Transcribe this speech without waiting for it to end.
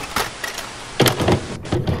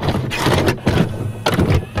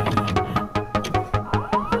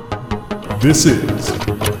This is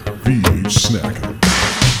VHSnack.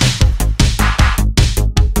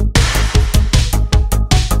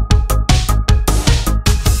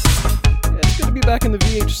 It's good to be back in the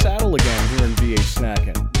VH saddle again here in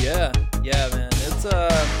VHSnacking. Yeah, man. It's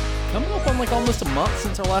coming up on like almost a month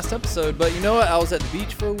since our last episode. But you know what? I was at the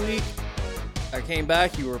beach for a week. I came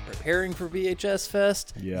back. You were preparing for VHS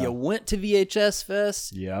Fest. Yeah. You went to VHS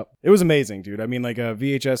Fest. Yep. It was amazing, dude. I mean, like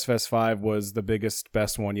VHS Fest 5 was the biggest,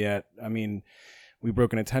 best one yet. I mean, we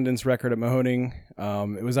broke an attendance record at Mahoning.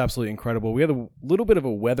 It was absolutely incredible. We had a little bit of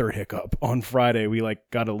a weather hiccup on Friday. We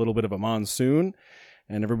got a little bit of a monsoon,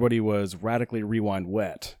 and everybody was radically rewind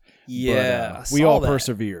wet. Yeah, But, we all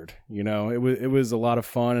persevered. You know, it was a lot of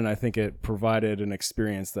fun, and I think it provided an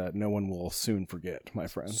experience that no one will soon forget, my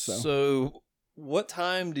friend. So what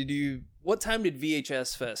time did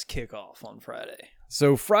VHS Fest kick off on Friday?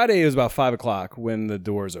 So Friday is about 5 o'clock when the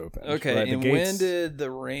doors opened. Okay, right? and when did the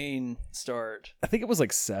rain start? I think it was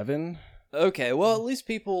like 7. Okay, well, at least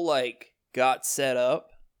people got set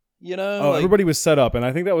up, you know? Oh, everybody was set up, and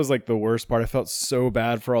I think that was like the worst part. I felt so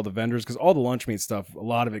bad for all the vendors because all the lunch meat stuff, a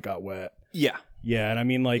lot of it got wet. Yeah. Yeah, and I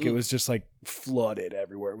mean, it was just flooded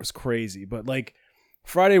everywhere. It was crazy. But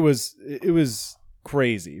Friday was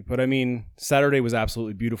crazy. But I mean, Saturday was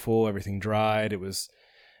absolutely beautiful. Everything dried. It was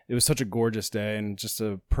such a gorgeous day and just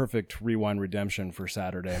a perfect rewind redemption for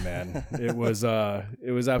Saturday, man. It was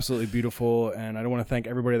absolutely beautiful, and I want to thank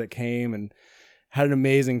everybody that came and had an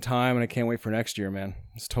amazing time, and I can't wait for next year, man.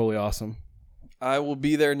 It's totally awesome. I will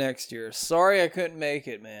be there next year. Sorry I couldn't make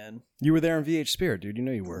it, man. You were there in VH Spirit, dude. You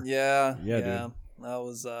know you were. Yeah. Dude. I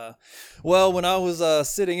was when I was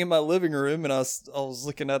sitting in my living room and I was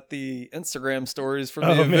looking at the Instagram stories from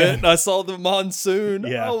the event, man. and I saw the monsoon.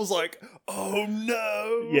 Yeah. I was like, oh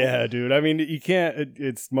no. Yeah, dude. I mean, you can't.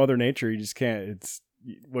 It's Mother Nature. You just can't.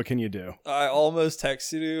 What can you do? I almost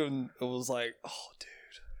texted you and it was like, oh dude,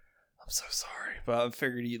 I'm so sorry. But I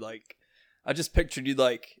figured I just pictured you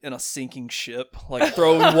in a sinking ship,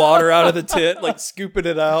 throwing water out of the tent, scooping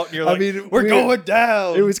it out. And you're like, we're going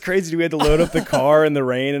down. It was crazy. We had to load up the car in the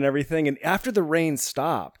rain and everything. And after the rain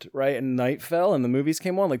stopped, right, and night fell and the movies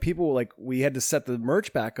came on, people, we had to set the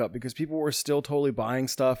merch back up because people were still totally buying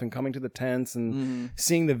stuff and coming to the tents and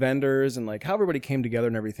seeing the vendors and how everybody came together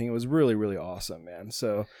and everything. It was really, really awesome, man.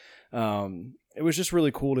 So it was just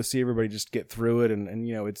really cool to see everybody just get through it. And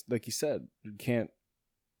it's like you said, you can't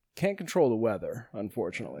control the weather,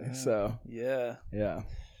 unfortunately. Yeah. So yeah.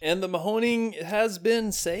 And the Mahoning has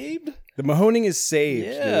been saved. The Mahoning is saved.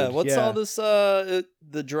 Yeah. Dude. What's all this? The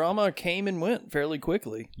drama came and went fairly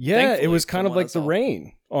quickly. Yeah, it was kind of like the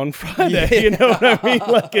rain on Friday. Yeah. You know what I mean?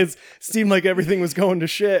 It seemed like everything was going to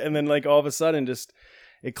shit, and then all of a sudden, just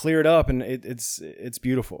it cleared up, and it's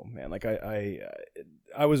beautiful, man.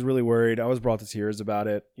 I was really worried. I was brought to tears about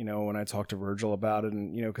it, when I talked to Virgil about it,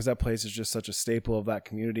 and because that place is just such a staple of that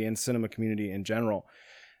community and cinema community in general.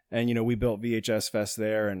 And we built VHS Fest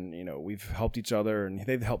there, and we've helped each other, and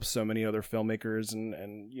they've helped so many other filmmakers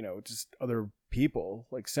and just other people,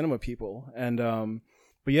 cinema people. And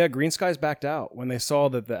but yeah, Green Skies backed out when they saw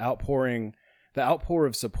that the outpour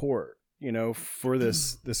of support, for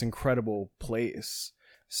this incredible place.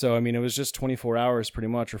 So, I mean, it was just 24 hours pretty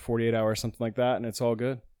much, or 48 hours, something like that, and it's all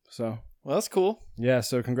good. So, well, that's cool. Yeah,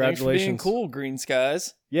 so congratulations. Thanks for being cool, Green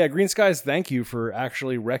Skies. Yeah, Green Skies, thank you for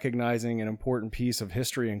actually recognizing an important piece of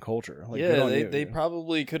history and culture. They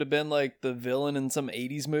probably could have been the villain in some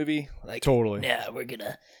 80s movie. Totally. Now we're going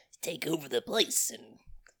to take over the place and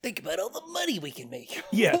think about all the money we can make.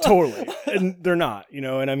 Yeah, totally. And they're not,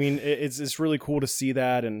 and I mean, it's really cool to see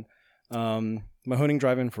that, and Mahoning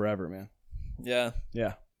Drive-In forever, man. Yeah.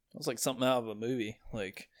 Yeah. It was like something out of a movie.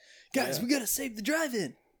 Guys, we got to save the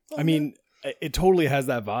drive-in. Oh, I mean, it totally has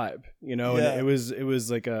that vibe, and Yeah. it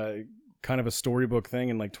was like a kind of a storybook thing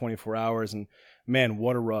in 24 hours, and man,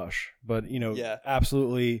 what a rush. But,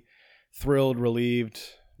 absolutely thrilled, relieved,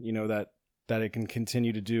 that it can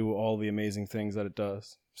continue to do all the amazing things that it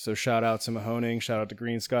does. So shout out to Mahoning, shout out to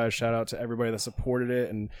Green Skies, shout out to everybody that supported it.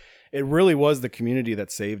 And it really was the community that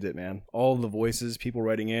saved it, man. All of the voices, people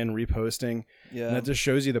writing in, reposting. Yeah. And that just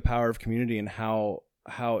shows you the power of community and how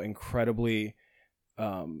incredibly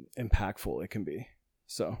impactful it can be.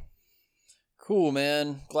 So cool,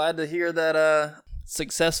 man. Glad to hear that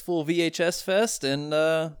successful VHS Fest and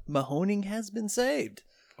Mahoning has been saved.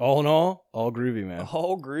 All in all groovy, man.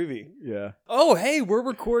 All groovy. Yeah. Oh, hey, we're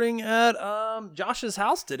recording at Josh's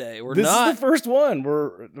house today. This is the first one.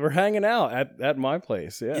 We're hanging out at my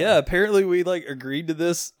place. Yeah. Yeah, apparently we like agreed to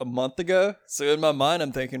this a month ago. So in my mind,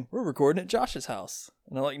 I'm thinking we're recording at Josh's house,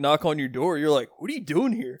 and I like knock on your door. You're like, "What are you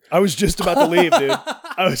doing here?" I was just about to leave, dude.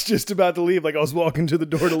 I was just about to leave. Like I was walking to the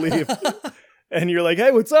door to leave, and you're like, "Hey,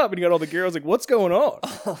 what's up?" And you got all the gear. I was like, "What's going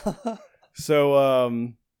on?"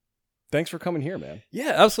 So, thanks for coming here, man.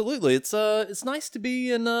 Yeah, absolutely. It's nice to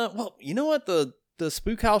be in. Well, you know what, the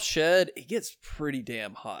Spook House shed, it gets pretty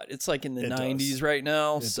damn hot. It's like in the 90s right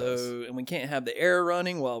now. And we can't have the air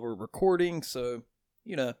running while we're recording. So,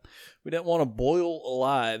 we didn't want to boil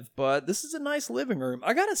alive. But this is a nice living room.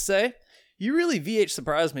 I gotta say, you really VH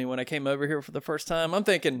surprised me when I came over here for the first time. I'm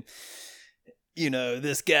thinking,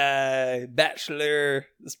 this guy, bachelor,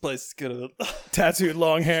 this place is gonna tattooed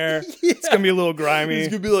long hair. Yeah. It's gonna be a little grimy. He's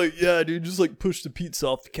gonna be like, yeah, dude, just like push the pizza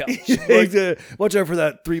off the couch. Watch out for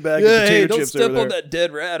that 3 bag of potato chips don't over step there. on that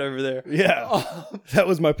dead rat over there. Yeah, that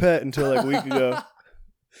was my pet until like a week ago.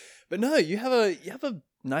 But no, you have a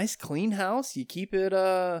nice clean house. You keep it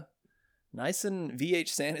nice and VH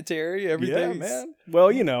sanitary. Everything, yeah, man. Well,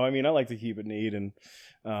 I like to keep it neat and.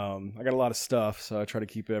 I got a lot of stuff, so I try to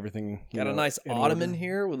keep everything. Got a nice ottoman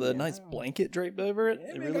here with a nice blanket draped over it.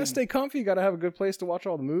 Yeah, you gotta stay comfy. You gotta have a good place to watch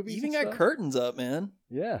all the movies. You even got curtains up, man.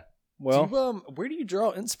 Yeah. Well, where do you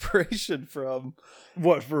draw inspiration from?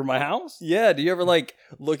 What, for my house? Yeah. Do you ever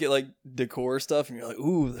look at decor stuff and you're like,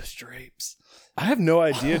 ooh, those drapes? I have no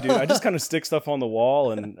idea, dude. I just kind of stick stuff on the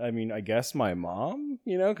wall, and I guess my mom,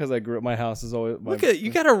 because I grew up. My house is always. Look at you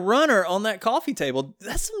got a runner on that coffee table.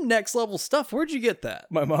 That's some next level stuff. Where'd you get that?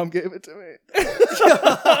 My mom gave it to me.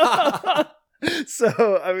 So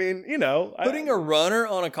putting a runner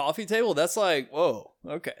on a coffee table. That's like, whoa,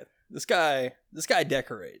 okay. This guy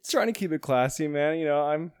decorates. Trying to keep it classy,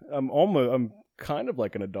 man. I'm kind of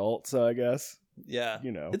like an adult, so I guess. Yeah.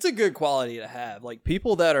 It's a good quality to have. Like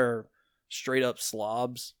people that are straight up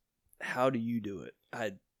slobs, how do you do it?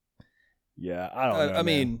 I don't know. I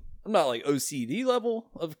mean, I'm not like OCD level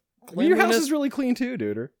of cleanliness. Your house is really clean too,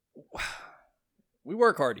 dude. We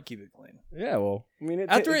work hard to keep it clean. Yeah, well,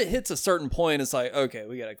 after it hits a certain point, it's like, okay,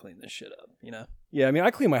 we got to clean this shit up, Yeah,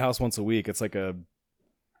 I clean my house once a week. It's like a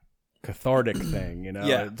cathartic thing,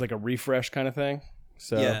 Yeah. It's like a refresh kind of thing.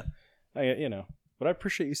 So, yeah. But I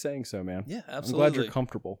appreciate you saying so, man. Yeah, absolutely. I'm glad you're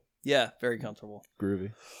comfortable. Yeah, very comfortable.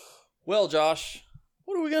 Groovy. Well, Josh,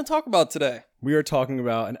 what are we going to talk about today? We are talking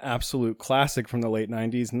about an absolute classic from the late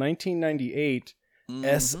 90s, 1998,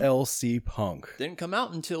 SLC Punk. Didn't come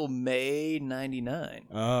out until May 99.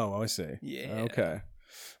 Oh, I see. Yeah. Okay.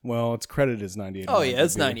 Well, it's credited as 98. Oh, yeah,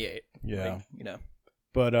 it's 98. Yeah.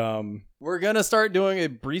 But we're going to start doing a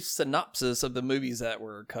brief synopsis of the movies that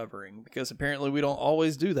we're covering, because apparently we don't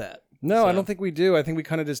always do that. No, I don't think we do. I think we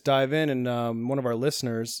kind of just dive in, and one of our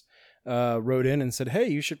listeners wrote in and said, hey,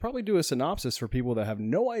 you should probably do a synopsis for people that have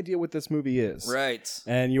no idea what this movie is. Right.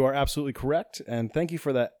 And you are absolutely correct, and thank you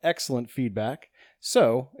for that excellent feedback.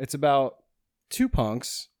 So, it's about two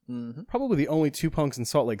punks, probably the only two punks in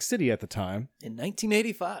Salt Lake City at the time. In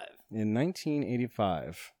 1985. In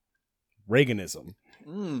 1985. Reaganism.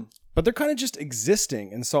 But they're kind of just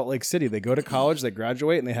existing in Salt Lake City. They go to college, they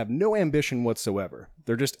graduate, and they have no ambition whatsoever.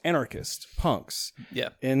 They're just anarchist punks. Yeah.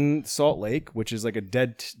 In Salt Lake, which is like a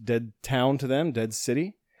dead town to them, dead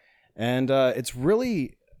city. And it's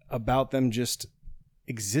really about them just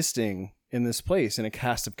existing in this place in a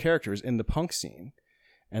cast of characters in the punk scene.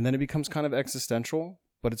 And then it becomes kind of existential,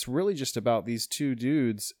 but it's really just about these two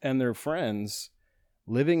dudes and their friends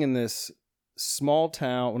living in this small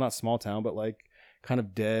town, well, not small town, but like kind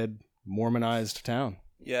of dead, Mormonized town.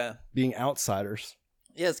 Yeah. Being outsiders.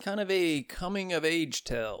 Yeah, it's kind of a coming of age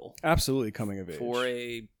tale. Absolutely coming of age. For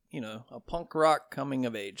a punk rock coming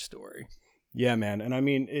of age story. Yeah, man.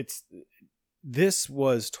 And this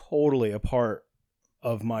was totally a part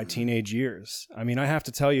of my teenage years. I have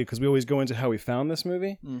to tell you, because we always go into how we found this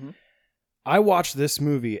movie. Mm-hmm. I watched this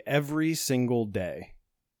movie every single day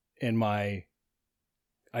in my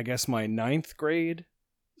 9th grade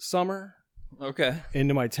summer. Okay.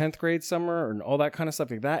 Into my 10th grade summer and all that kind of stuff.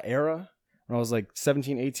 Like that era, when I was like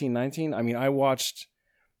 17, 18, 19. I watched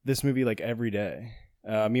this movie like every day.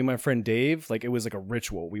 Me and my friend Dave, like it was like a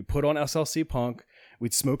ritual. We put on SLC Punk.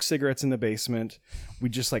 We'd smoke cigarettes in the basement.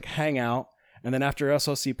 We'd just like hang out. And then after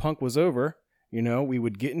SLC Punk was over, we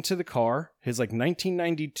would get into the car, his like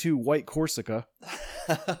 1992 white Corsica,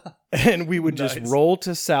 and we would just roll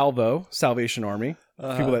to Salvation Army.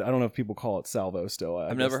 People that I don't know if people call it Salvo still.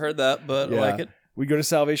 I've never heard that, but yeah. I like it. We'd go to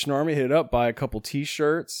Salvation Army, hit it up, buy a couple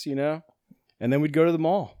T-shirts, and then we'd go to the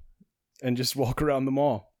mall and just walk around the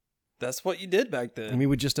mall. That's what you did back then. And we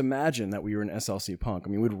would just imagine that we were in SLC Punk. I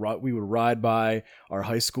mean, we would ride by our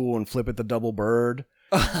high school and flip at the double bird.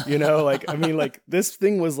 You know, like, I mean, like, this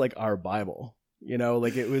thing was like our Bible. You know,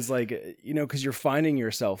 like, it was like, you know, because you're finding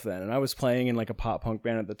yourself then. And I was playing in like a pop punk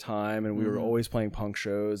band at the time, and we were always playing punk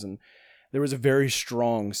shows, and there was a very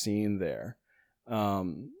strong scene there.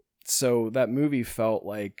 So that movie felt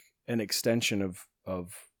like an extension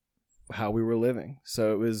of how we were living.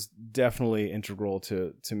 So it was definitely integral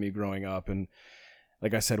to me growing up. And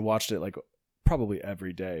like I said, watched it like probably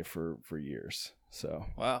every day for years. So,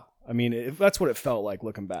 wow. I mean, that's what it felt like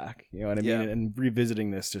looking back, you know what I mean? Yeah. And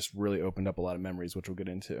revisiting this just really opened up a lot of memories, which we'll get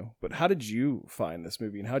into. But how did you find this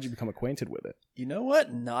movie, and how did you become acquainted with it? You know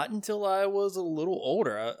what? Not until I was a little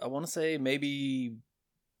older. I want to say maybe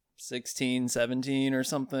 16, 17 or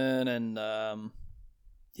something. And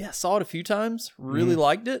yeah, saw it a few times. Really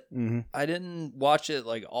liked it. Mm-hmm. I didn't watch it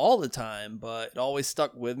like all the time, but it always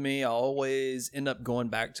stuck with me. I always end up going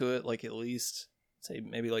back to it like at least, say,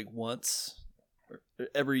 maybe like once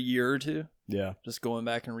every year or two. Yeah. Just going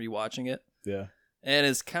back and rewatching it. Yeah. And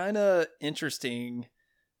it's kind of interesting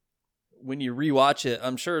when you rewatch it.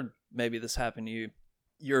 I'm sure maybe this happened to you.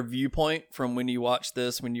 Your viewpoint from when you watched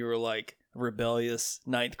this when you were like a rebellious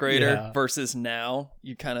ninth grader versus now,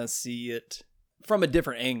 you kind of see it from a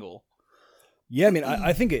different angle. Yeah, I mean,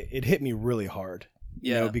 I think it hit me really hard.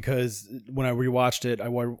 You know, because when I rewatched it, I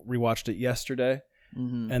rewatched it yesterday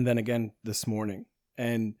and then again this morning.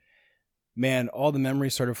 And man, all the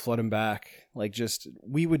memories started flooding back. Like, just,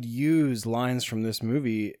 we would use lines from this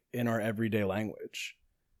movie in our everyday language.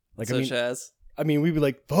 Like, I mean, we'd be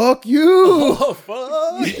like, fuck you! Oh,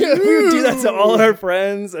 fuck you! We would do that to all our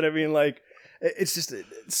friends. And I mean, like, it's just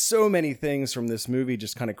so many things from this movie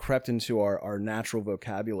just kind of crept into our natural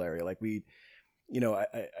vocabulary. Like, we, you know,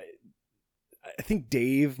 I think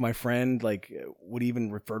Dave, my friend, like, would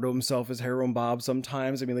even refer to himself as Heroin Bob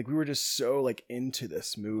sometimes. I mean, like, we were just so like into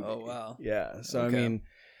this movie. Oh, wow. Yeah. So, Okay. I mean,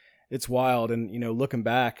 it's wild. And, you know, looking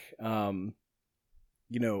back,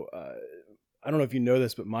 you know, I don't know if you know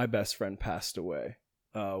this, but my best friend passed away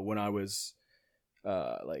when I was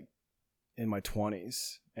like in my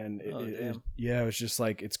 20s. And it was just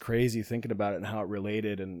like, it's crazy thinking about it and how it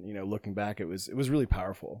related. And, you know, looking back, it was really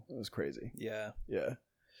powerful. It was crazy. Yeah. Yeah.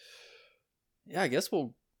 Yeah, I guess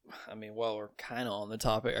while we're kind of on the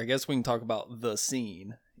topic, I guess we can talk about the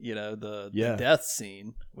scene, you know, the death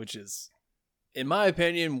scene, which is, in my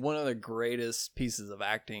opinion, one of the greatest pieces of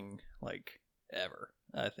acting, like, ever,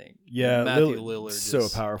 I think. Yeah, Matthew Lillard. So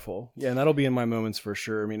powerful. Yeah, and that'll be in my moments for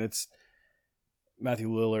sure. I mean, it's Matthew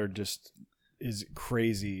Lillard just is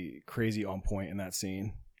crazy on point in that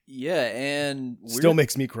scene. Yeah, and still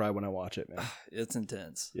makes me cry when I watch it, man. It's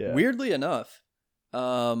intense. Yeah. Weirdly enough,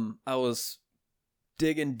 I was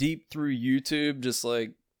digging deep through YouTube, just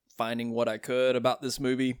like finding what I could about this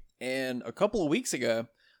movie. And a couple of weeks ago,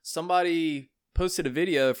 somebody posted a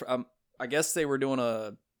video. I guess they were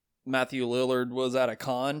doing Matthew Lillard was at a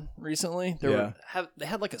con recently. They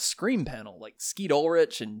had like a Scream panel, like Skeet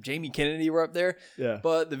Ulrich and Jamie Kennedy were up there. Yeah.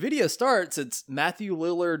 But the video starts, it's Matthew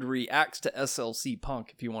Lillard reacts to SLC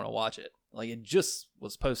Punk if you want to watch it. Like, it just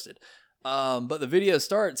was posted. But the video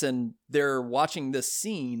starts and they're watching this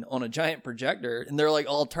scene on a giant projector and they're like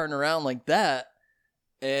all turned around like that.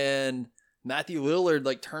 And Matthew Lillard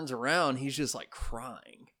like turns around. He's just like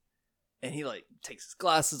crying and he like takes his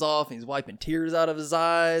glasses off and he's wiping tears out of his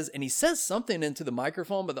eyes. And he says something into the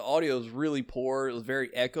microphone, but the audio is really poor. It was very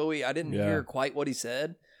echoey. I didn't hear quite what he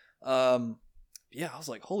said. I was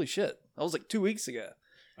like, holy shit. That was like 2 weeks ago.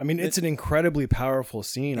 I mean, it's an incredibly powerful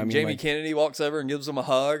scene. I mean, Jamie Kennedy walks over and gives him a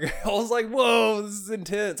hug. I was like, whoa, this is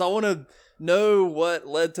intense. I want to know what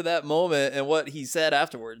led to that moment and what he said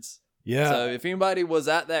afterwards. Yeah. So if anybody was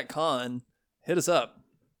at that con, hit us up.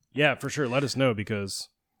 Yeah, for sure. Let us know because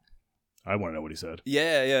I want to know what he said.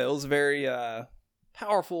 Yeah. It was a very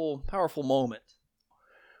powerful moment.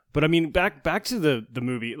 But I mean, back to the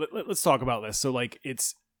movie. Let's talk about this. So like,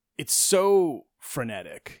 it's so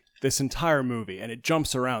frenetic, this entire movie, and it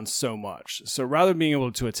jumps around so much. So rather than being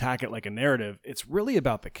able to attack it like a narrative, it's really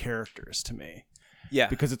about the characters to me. Yeah.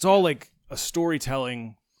 Because it's all like a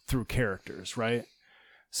storytelling through characters, right?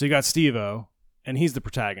 So you got Steve-O, and he's the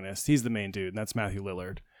protagonist. He's the main dude, and that's Matthew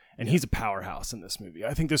Lillard. And he's a powerhouse in this movie.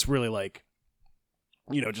 I think this really, like,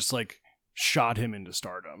 you know, just like shot him into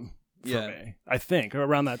stardom for me. I think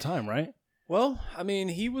around that time, right? Well, I mean,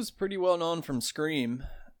 he was pretty well known from Scream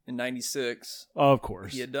in '96. Oh, of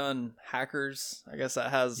course. He had done Hackers. I guess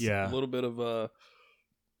that has a little bit of a...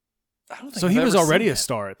 I don't think so I've he was ever already seen a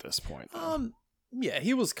star at this point. Yeah,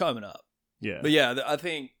 he was coming up. Yeah. But yeah, I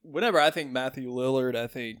think whenever I think Matthew Lillard, I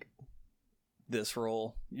think this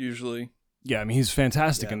role usually. Yeah, I mean, he's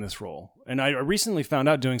fantastic Yeah. in this role. And I recently found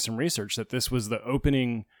out doing some research that this was the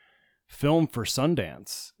opening film for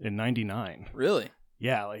Sundance in 99. Really?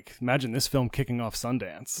 Yeah, like imagine this film kicking off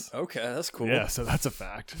Sundance. Okay, that's cool. Yeah, so that's a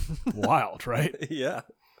fact. Wild, right? Yeah.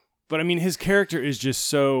 But I mean, his character is just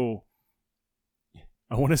so,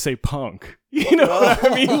 I want to say punk. You know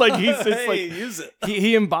what I mean? Like he's just Hey, like, use it.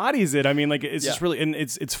 he embodies it. I mean, like it's Yeah. just really, and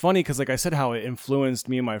it's funny because like I said, how it influenced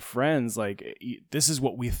me and my friends. Like this is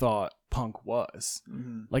what we thought punk was.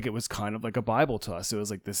 Mhm. Like it was kind of like a Bible to us. It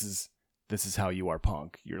was like this is how you are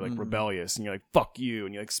punk. You're like Mhm. rebellious and you're like fuck you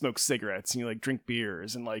and you like smoke cigarettes and you like drink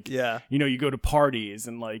beers and like Yeah. you know you go to parties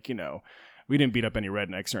and like you know we didn't beat up any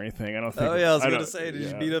rednecks or anything. I don't think. Oh yeah, I was gonna don't- say, did yeah.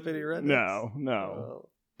 you beat up any rednecks? No. Oh.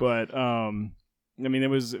 But I mean, it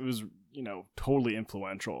was you know totally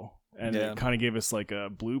influential, and Yeah. it kind of gave us like a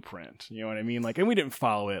blueprint. You know what I mean? Like, and we didn't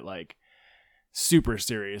follow it like super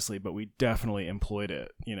seriously, but we definitely employed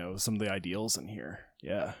it. You know, some of the ideals in here.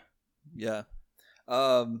 Yeah. Yeah.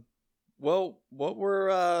 Well, what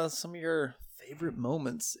were some of your favorite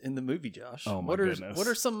moments in the movie, Josh? Oh, my what goodness. What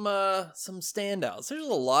are some standouts? There's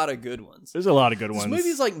a lot of good ones. There's a lot of good This ones.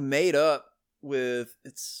 movie's like made up with,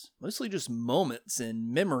 it's mostly just moments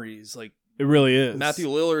and memories. Like it really is. Matthew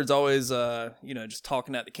Lillard's always just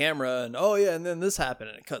talking at the camera and oh yeah, and then this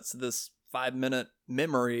happened and it cuts to this 5-minute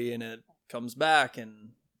memory and it comes back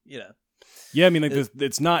and Yeah, I mean, like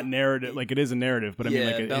it's not narrative. Like it is a narrative, but I mean, Yeah,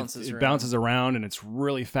 like it bounces it around. bounces around and it's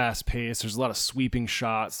really fast paced. There's a lot of sweeping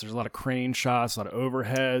shots. There's a lot of crane shots. A lot of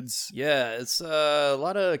overheads. yeah, it's a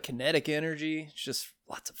lot of kinetic energy. It's just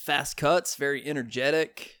lots of fast cuts, very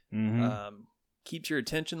energetic. Mhm. Keeps your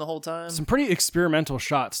attention the whole time. Some pretty experimental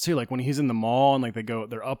shots too, like when he's in the mall and like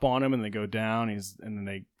they're up on him and they go down. And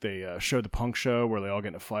then they show the punk show where they all get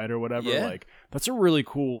in a fight or whatever. Yeah. Like that's a really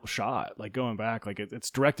cool shot. Like going back, like it's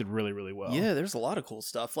directed really, really well. Yeah, there's a lot of cool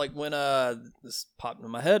stuff. Like when this popped into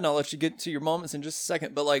my head, and I'll let you get to your moments in just a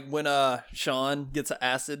second. But like when Sean gets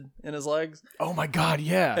acid in his legs, Oh my god,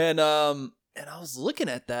 yeah. and I was looking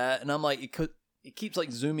at that, and I'm like, it keeps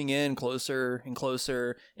like zooming in closer and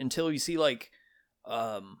closer until you see like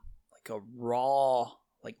a raw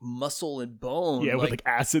like muscle and bone. Yeah, with like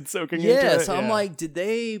acid soaking into yeah, it. so I'm Yeah. like, did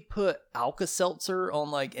they put Alka-Seltzer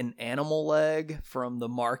on like an animal leg from the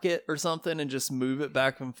market or something and just move it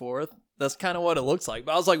back and forth? That's kind of what it looks like.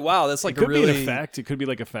 But I was like, wow, that's like it could a really be an effect. It could be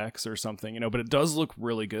like effects or something, but it does look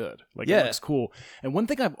really good. Like Yeah. it looks cool. And one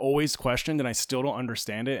thing I've always questioned, and I still don't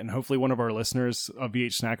understand it, and hopefully one of our listeners, a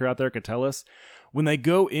VHSnacker out there, could tell us, when they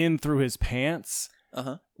go in through his pants,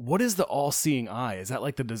 what is the all-seeing eye? Is that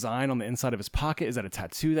like the design on the inside of his pocket? Is that a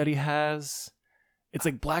tattoo that he has? It's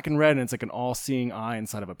like black and red, and it's like an all-seeing eye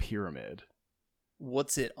inside of a pyramid.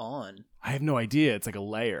 What's it on? I have no idea. It's like a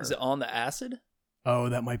layer. Is it on the acid? Oh,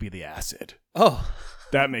 that might be the acid. Oh.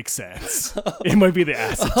 That makes sense. It might be the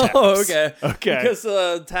acid tabs. Oh, okay. Okay.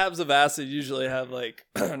 Because tabs of acid usually have like,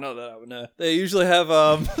 not that I would know. They usually have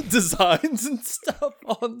designs and stuff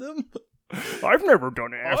on them. I've never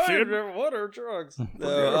done acid. What are drugs? Forget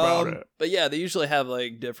about it. But yeah, they usually have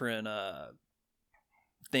like different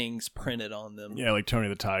things printed on them. Yeah, like Tony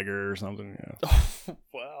the Tiger or something. Yeah.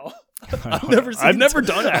 Wow. I've never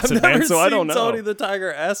done acid, man, so I don't know. Tony the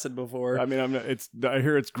Tiger acid before. I mean, I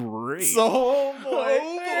hear it's great. So, oh boy,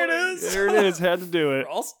 there it is. There it is. Had to do it.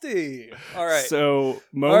 Frosty. All right. So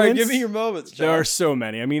moments. All right, give me your moments, John. There are so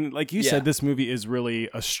many. I mean, like you Yeah. said, this movie is really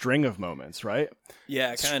a string of moments, right?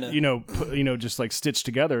 Yeah, kind of. Just like stitched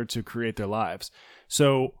together to create their lives.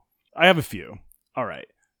 So I have a few. All right.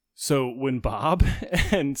 So when Bob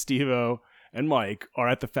and Steve-O and Mike are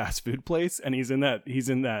at the fast food place and he's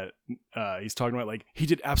talking about like he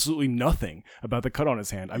did absolutely nothing about the cut on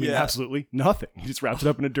his hand. I mean, Yeah. absolutely nothing. He just wrapped it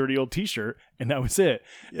up in a dirty old t-shirt and that was it.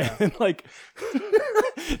 Yeah. And like,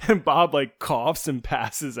 and Bob like coughs and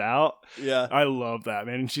passes out. Yeah. I love that,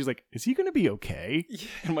 man. And she's like, is he going to be okay?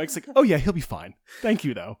 And Mike's like, oh yeah, he'll be fine. Thank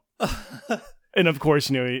you though. And of course,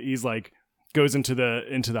 he's like, goes into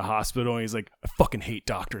the hospital and he's like, I fucking hate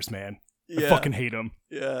doctors, man. I fucking hate them.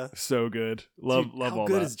 Yeah. So good. Love How all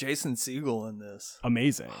good that. is Jason Segel in this?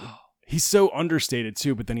 Amazing. He's so understated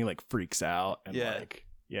too, but then he like freaks out and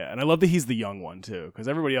and I love that he's the young one too, because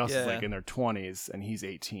everybody else is like in their 20s and he's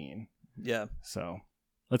 18. Yeah. So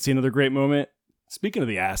let's see another great moment. Speaking of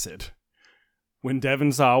the acid, when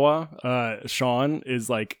Devon Sawa, Sean is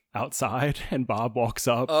like outside and Bob walks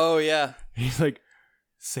up. Oh yeah. He's like,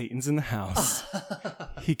 Satan's in the house.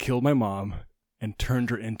 He killed my mom and turned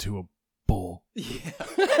her into a bull. Yeah.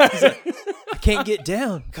 I can't get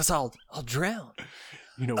down because I'll drown.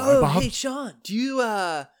 You know why, Oh, Bob? hey Sean, do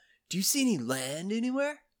you see any land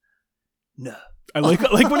anywhere? No. I like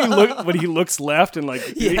when he looks left and like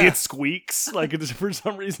it squeaks. Like it's, for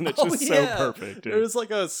some reason it's just so perfect. Dude. It was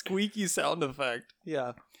like a squeaky sound effect.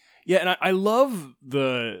 Yeah. Yeah, and I love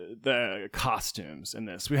the costumes in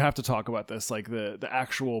this. We have to talk about this, like the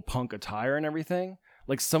actual punk attire and everything.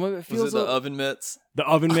 Like some of it feels Was it the oven mitts? The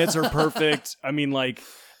oven mitts are perfect. I mean, like,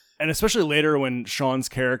 and especially later when Sean's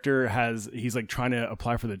character he's like trying to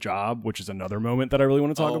apply for the job, which is another moment that I really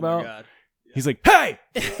want to talk about. My God. He's like, "Hey!"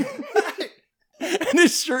 And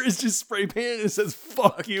his shirt is just spray painted and it says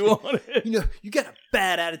 "fuck you" on it. You know, you got a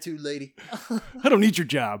bad attitude, lady. I don't need your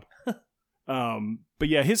job. But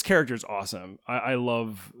yeah, his character is awesome. I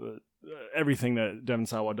love everything that Devon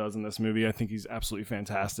Sawa does in this movie. I think he's absolutely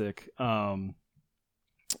fantastic.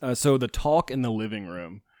 So the talk in the living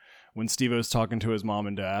room when Steve-O's talking to his mom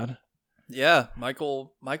and dad. Yeah,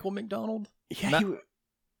 Michael McDonald.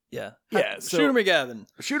 Yeah, Yeah. So, Shooter McGavin.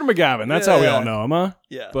 Shooter McGavin. That's how we all Yeah. know him, huh?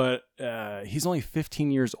 Yeah. But he's only 15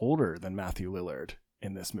 years older than Matthew Lillard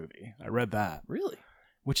in this movie. I read that, Really?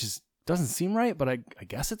 which doesn't seem right, but I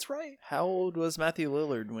guess it's right. How old was Matthew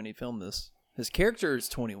Lillard when he filmed this? His character is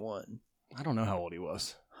 21. I don't know how old he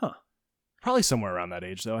was. Huh. Probably somewhere around that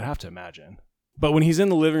age, though. I have to imagine. But when he's in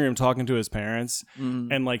the living room talking to his parents,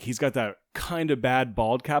 and like he's got that kind of bad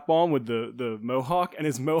bald cap on with the mohawk, and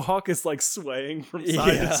his mohawk is like swaying from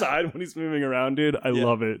side to side when he's moving around, dude. I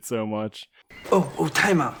love it so much. Oh,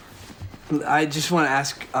 time out. I just want to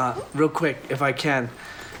ask real quick, if I can.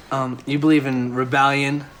 You believe in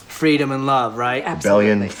rebellion, freedom, and love, right? Absolutely.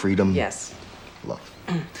 Rebellion, freedom, Yes. love.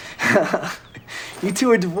 You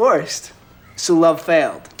two are divorced, so love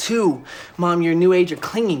failed. 2, Mom, you're a new ager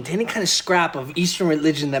clinging to any kind of scrap of Eastern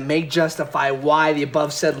religion that may justify why the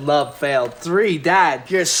above said love failed. 3, Dad,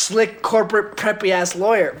 you're a slick corporate preppy-ass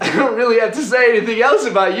lawyer. I don't really have to say anything else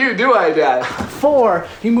about you, do I, Dad? 4,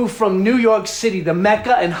 you moved from New York City, the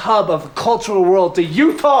mecca and hub of the cultural world, to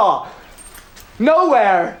Utah.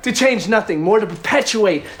 Nowhere to change nothing, more to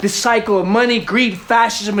perpetuate this cycle of money, greed,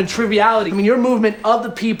 fascism, and triviality. I mean, your movement of the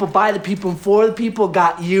people, by the people, and for the people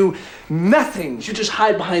got you nothing. You should just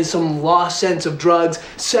hide behind some lost sense of drugs,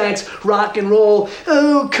 sex, rock and roll.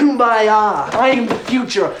 Oh, kumbaya. I am the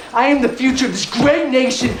future. I am the future of this great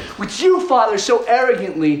nation which you, Father, so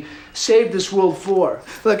arrogantly saved this world for.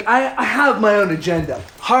 Look, I have my own agenda.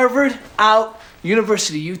 Harvard, out.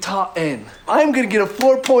 University, Utah, in. I'm gonna get a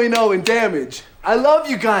 4.0 in damage. I love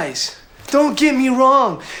you guys. Don't get me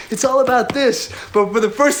wrong. It's all about this. But for the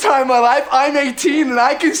first time in my life, I'm 18 and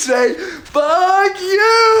I can say, fuck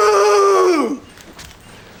you!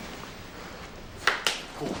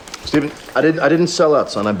 Steven, I didn't sell out,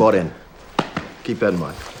 son. I bought in. Keep that in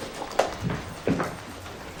mind.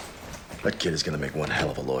 That kid is gonna make one hell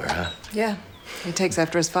of a lawyer, huh? Yeah. He takes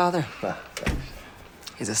after his father.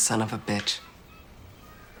 He's a son of a bitch.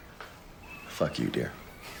 Fuck you, dear.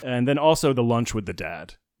 And then also the lunch with the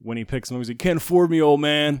dad. When he picks him up, he's like, "Can't afford me, old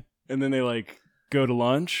man." And then they like go to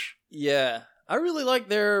lunch. Yeah. I really like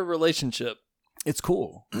their relationship. It's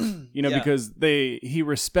cool. You know, because he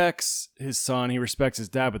respects his son, he respects his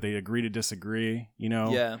dad, but they agree to disagree, you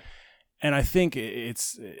know? Yeah. And I think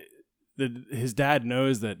his dad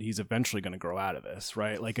knows that he's eventually going to grow out of this,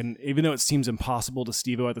 right? Like, and even though it seems impossible to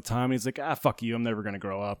Steve-O at the time, he's like, fuck you, I'm never going to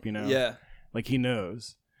grow up, you know? Yeah. Like, he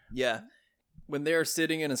knows. Yeah. When they're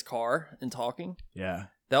sitting in his car and talking, Yeah.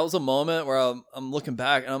 that was a moment where I'm looking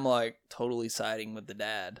back and I'm like totally siding with the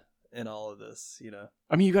dad in all of this, you know?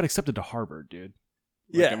 I mean, you got accepted to Harvard, dude.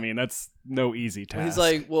 Like, Yeah. I mean, that's no easy task. He's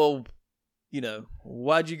like, well, you know,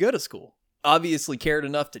 why'd you go to school? Obviously cared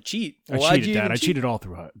enough to cheat. I Why'd cheated, you Dad. even I cheat? cheated all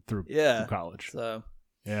through college. So,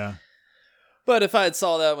 Yeah. but if I had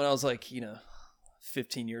saw that when I was like, you know,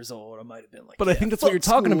 15 years old, I might have been like, But I think that's what you're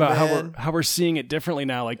talking school, about. man. How we're seeing it differently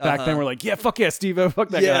now. Like back then, we're like, yeah, fuck yeah, Steve-O, fuck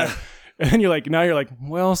that Yeah. guy. And then you're like,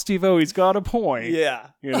 well, Steve-O, he's got a point. Yeah.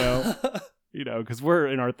 You know, because we're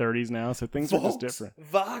in our 30s now, so things are just different.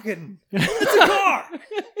 Wagen. It's a car.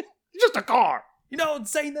 Just a car. You know how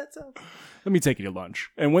insane that sounds? Let me take you to lunch.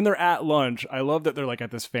 And when they're at lunch, I love that they're like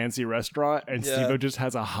at this fancy restaurant and Yeah. Steve-O just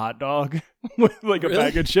has a hot dog with like a Really?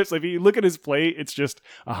 bag of chips. Like if you look at his plate, it's just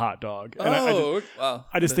a hot dog. And Wow.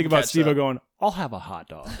 I just think about Steve-O going, I'll have a hot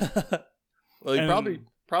dog. Well, he And-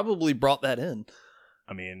 probably brought that in.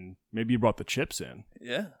 I mean, maybe you brought the chips in.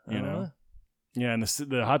 Yeah. I You don't know? Yeah, and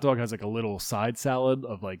the hot dog has like a little side salad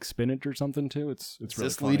of like spinach or something too. It's Is really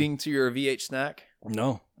this funny. leading to your VH snack?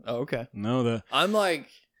 No, Oh, okay. no. I'm like,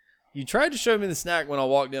 You tried to show me the snack when I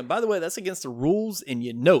walked in. By the way, that's against the rules, and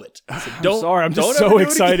you know it. So I'm sorry. I'm just so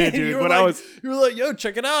excited, dude. You were like, yo,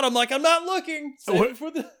 check it out. I'm like, I'm not looking.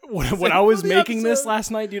 When I was making this last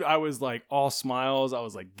night, dude, I was like all smiles. I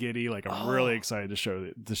was like giddy. Like I'm really excited to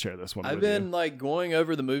share this one. I've been like going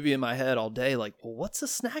over the movie in my head all day. Like, well, what's the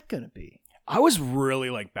snack gonna be? I was really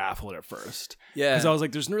like baffled at first. Yeah, because I was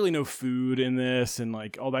like, there's really no food in this and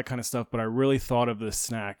like all that kind of stuff. But I really thought of this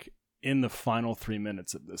snack in the final 3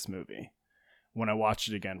 minutes of this movie when I watched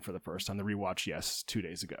it again for the first time. The rewatch, 2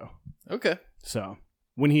 days ago. Okay. So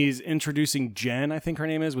when he's introducing Jen, I think her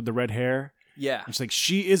name is, with the red hair. Yeah. And she's like,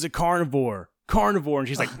 she is a carnivore. And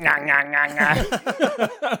she's like, nah, nah, nah, nah.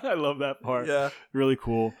 I love that part. Yeah. Really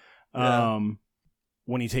cool. Yeah.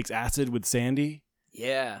 When he takes acid with Sandy.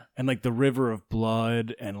 Yeah. And like the river of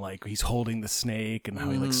blood and like he's holding the snake and how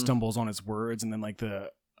he like stumbles on his words and then like the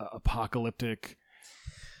apocalyptic.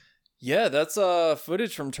 Yeah, that's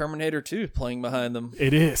footage from Terminator 2 playing behind them.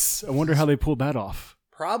 It is. I wonder how they pulled that off.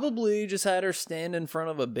 Probably just had her stand in front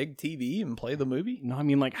of a big TV and play the movie. No, I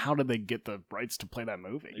mean, like, how did they get the rights to play that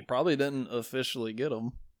movie? They probably didn't officially get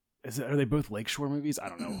them. Are they both Lakeshore movies? I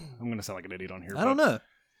don't know. I'm going to sound like an idiot on here. I don't know.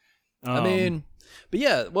 I mean, but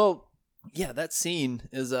yeah, well, yeah, that scene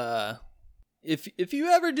is, if you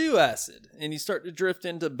ever do acid and you start to drift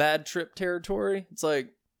into bad trip territory, it's like,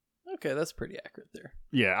 okay, that's pretty accurate there.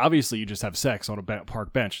 Yeah, obviously you just have sex on a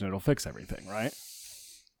park bench and it'll fix everything, right?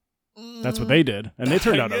 That's what they did, and they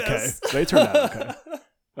turned out okay. They turned out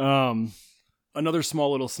okay. Another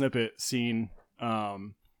small little snippet scene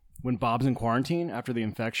when Bob's in quarantine after the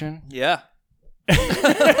infection. Yeah.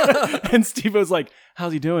 And Steve-O's like,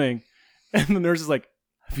 how's he doing? And the nurse is like,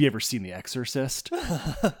 have you ever seen The Exorcist?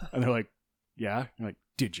 And they're like, yeah. You're like,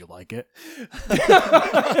 did you like it?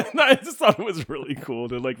 And I just thought it was really cool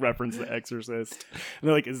to like reference The Exorcist. And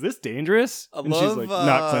they're like, is this dangerous? And she's like,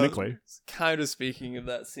 not clinically. Kind of speaking of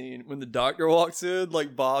that scene, when the doctor walks in,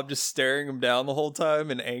 like Bob just staring him down the whole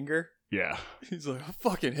time in anger. Yeah. He's like, I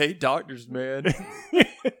fucking hate doctors, man.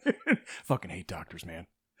 Fucking hate doctors, man.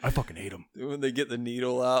 I fucking hate them. When they get the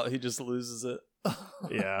needle out, he just loses it.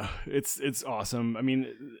 Yeah, it's awesome. I mean,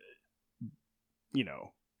 you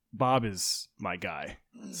know, Bob is my guy,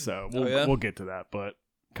 so we'll get to that, but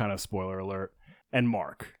kind of spoiler alert. And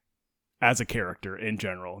Mark, as a character in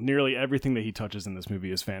general, nearly everything that he touches in this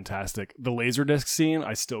movie is fantastic. The Laserdisc scene,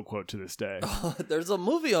 I still quote to this day. There's a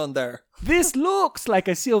movie on there. This looks like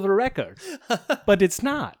a silver record, but it's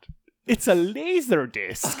not. It's a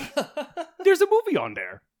Laserdisc. There's a movie on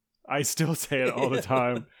there. I still say it all the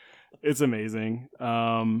time. It's amazing.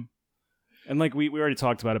 And like we already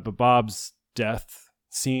talked about it, but Bob's death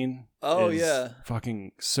scene is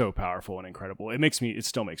fucking so powerful and incredible. It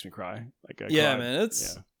still makes me cry. Like I cried. Man,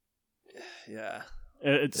 it's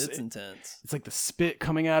intense. It's like the spit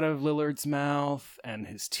coming out of Lillard's mouth and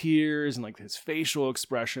his tears and like his facial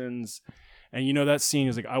expressions. And you know, that scene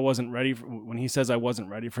is like, when he says I wasn't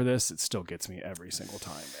ready for this, it still gets me every single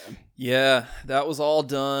time, man. Yeah, that was all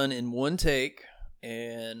done in one take.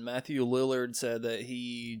 And Matthew Lillard said that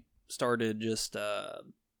he started just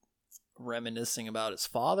reminiscing about his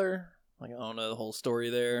father. Like, I don't know the whole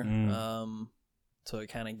story there. To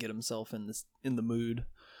kind of get himself in the mood.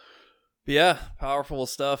 But yeah, powerful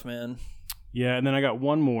stuff, man. Yeah, and then I got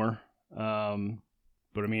one more. But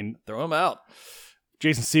I mean, throw him out.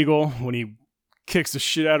 Jason Segel, when he kicks the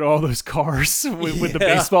shit out of all those cars with the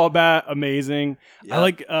baseball bat, amazing. Yeah. I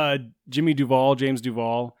like James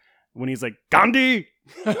Duvall, when he's like, Gandhi!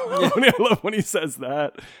 I love when he says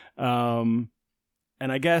that. And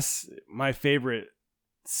I guess my favorite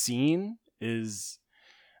scene is,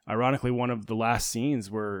 ironically, one of the last scenes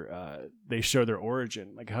where they show their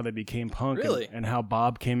origin, like how they became punk. Really? And how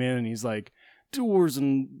Bob came in and he's like, doors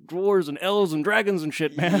and elves and dragons and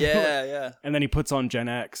shit, man. Yeah. And then he puts on Gen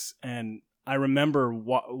X. And I remember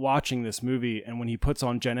watching this movie, and when he puts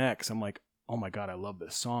on Gen X, I'm like, oh my God, I love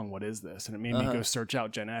this song. What is this? And it made me go search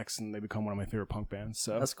out Gen X, and they become one of my favorite punk bands.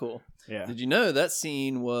 So that's cool. Yeah. Did you know that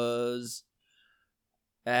scene was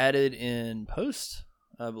added in post,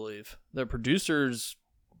 I believe? The producers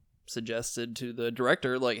suggested to the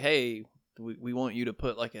director, like, hey, we want you to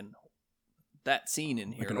put like that scene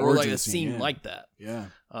in here, or like a scene like that. Yeah.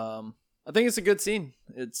 I think it's a good scene.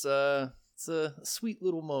 It's a sweet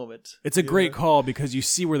little moment. It's a great call because you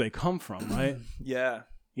see where they come from, right? Yeah.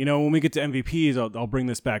 You know, when we get to MVPs, I'll bring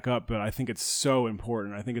this back up, but I think it's so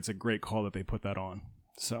important. I think it's a great call that they put that on.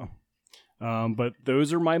 So, but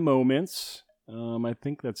those are my moments. I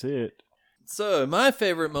think that's it. So my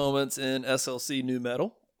favorite moments in SLC Nu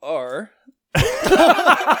Metal are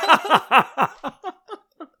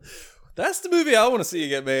That's the movie I want to see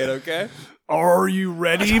get made, okay? Are you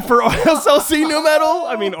ready for SLC New Metal?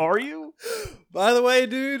 I mean, are you? By the way,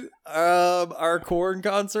 dude, our Korn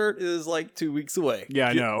concert is like 2 weeks away. Yeah,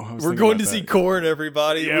 I know. We're going to see Korn,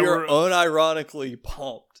 everybody. Yeah, we are unironically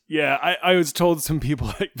pumped. Yeah, I was told some people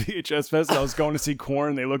at VHS Fest that I was going to see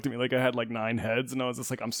Korn. They looked at me like I had like 9 heads, and I was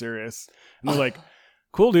just like, I'm serious. And they're like,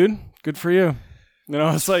 cool, dude. Good for you. And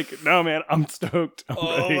I was like, no, man, I'm stoked. I'm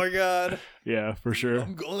ready. My God. Yeah, for sure.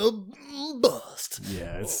 I'm gonna bust.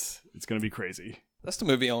 Yeah, it's going to be crazy. That's the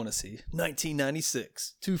movie I want to see.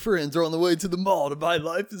 1996. 2 friends are on the way to the mall to buy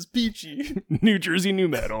Life is Peachy. New Jersey New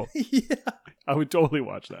Metal. Yeah. I would totally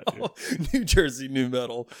watch that, dude. Oh, New Jersey New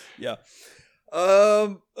Metal. Yeah.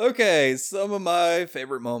 Okay, some of my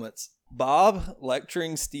favorite moments. Bob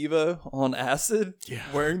lecturing Steve-O on acid,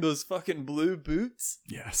 wearing those fucking blue boots.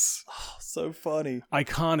 Yes. Oh, so funny.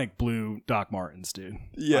 Iconic blue Doc Martens, dude.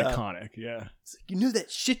 Yeah. Iconic, yeah. It's like, you know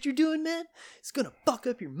that shit you're doing, man? It's gonna fuck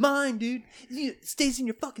up your mind, dude. It stays in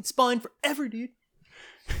your fucking spine forever, dude.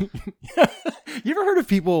 You ever heard of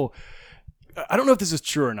people... I don't know if this is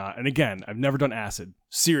true or not. And again, I've never done acid.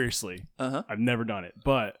 Seriously. I've never done it.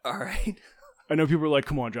 But all right. I know people are like,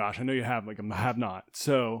 come on, Josh. I know you have. Like, I have not.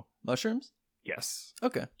 So... Mushrooms? Yes.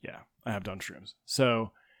 Okay. Yeah, I have done shrooms.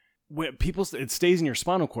 So when people, it stays in your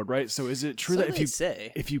spinal cord, right? So is it true that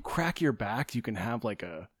if you crack your back, you can have like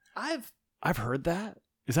a... I've heard that.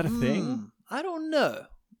 Is that a thing? I don't know.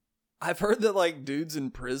 I've heard that like dudes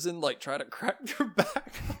in prison like try to crack their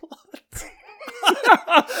back a lot.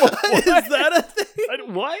 Is that a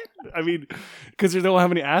thing? What? I mean, because they don't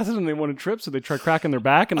have any acid and they want to trip, so they try cracking their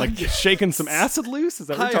back and like shaking some acid loose. Is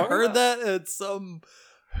that what you're talking about? I heard that at some...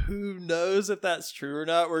 Who knows if that's true or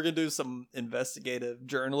not? We're going to do some investigative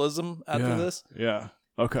journalism after this. Yeah.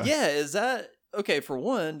 Okay. Yeah, is that... Okay, for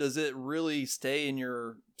one, does it really stay in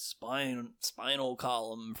your spinal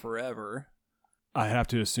column forever? I have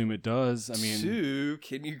to assume it does. I mean... 2,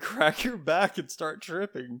 can you crack your back and start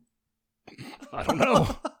tripping? I don't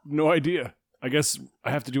know. No idea. I guess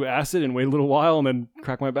I have to do acid and wait a little while and then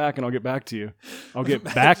crack my back and I'll get back to you. I'll get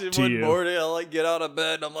back to you. One morning, I like get out of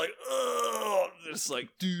bed and I'm like, oh, just like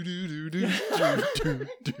do do do do do do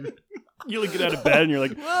do. You like get out of bed and you're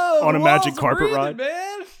like on a magic carpet ride,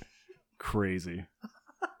 man. Crazy.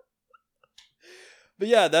 But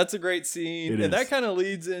yeah, that's a great scene, and that kind of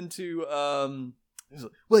leads into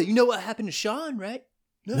well, you know what happened to Sean, right?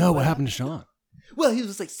 No, what happened to Sean? Well, he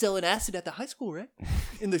was like selling acid at the high school, right?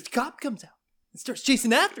 And the cop comes out and starts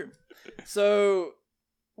chasing after him. So,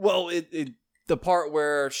 well, the part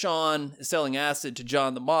where Sean is selling acid to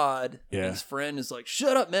John the Mod, and his friend is like,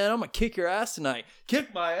 "Shut up, man! I'm gonna kick your ass tonight.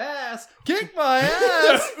 Kick my ass! Kick my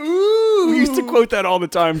ass!" Ooh, we used to quote that all the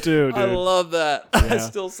time too, dude. I love that. Yeah. I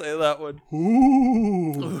still say that one.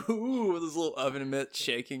 Ooh, with his little oven mitt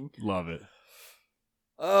shaking. Love it.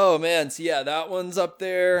 Oh man, so yeah, that one's up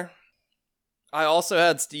there. I also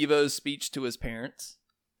had Steve-O's speech to his parents.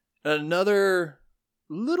 Another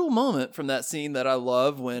little moment from that scene that I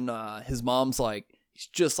love when his mom's like, he's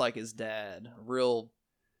just like his dad, a real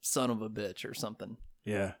son of a bitch or something.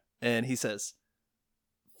 Yeah. And he says,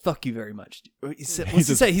 "Fuck you very much." He said, He's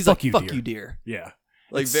 "Fuck like, you, "Fuck you, dear." Yeah.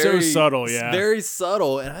 Like it's very so subtle, yeah. Very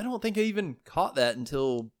subtle. And I don't think I even caught that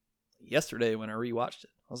until yesterday when I rewatched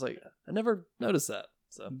it. I was like, I never noticed that.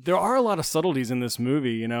 So there are a lot of subtleties in this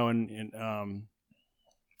movie, you know, and I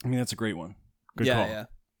mean, that's a great one. Good call. Yeah.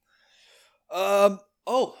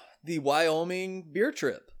 The Wyoming beer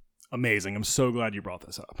trip. Amazing. I'm so glad you brought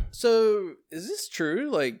this up. So is this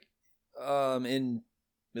true? Like, in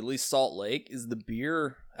at least Salt Lake, is the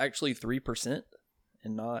beer actually 3%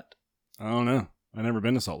 and not? I don't know. I've never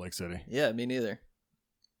been to Salt Lake City. Yeah, me neither.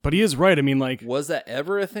 But he is right. I mean, like, was that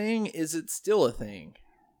ever a thing? Is it still a thing?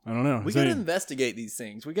 I don't know. We gotta investigate these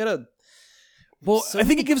things. We gotta. Well, I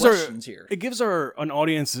think it gives an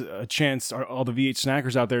audience a chance, all the VH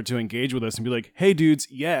snackers out there, to engage with us and be like, "Hey, dudes,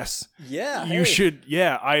 yes, you should.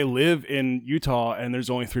 Yeah, I live in Utah, and there's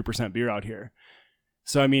only 3% beer out here.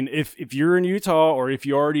 So, I mean, if you're in Utah or if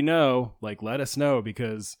you already know, like, let us know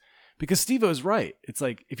because Steve-O's right. It's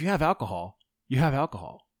like if you have alcohol, you have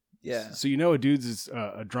alcohol. Yeah. So you know a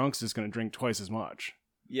drunk's is going to drink twice as much.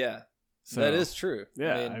 Yeah. So, that is true.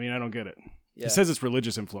 Yeah, I mean, I don't get it. Yeah. He says it's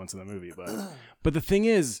religious influence in the movie, but the thing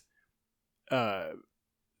is,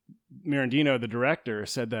 Mirandino, the director,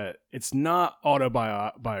 said that it's not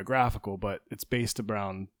autobiographical, but it's based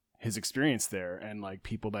around his experience there and like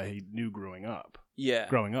people that he knew growing up. Yeah.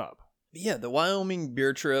 Yeah, the Wyoming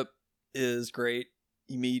beer trip is great.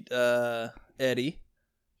 You meet Eddie.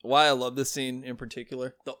 Why I love this scene in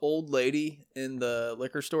particular, the old lady in the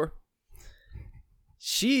liquor store.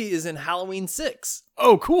 She is in Halloween 6.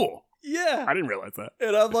 Oh, cool. Yeah. I didn't realize that.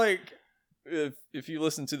 And I'm like, if you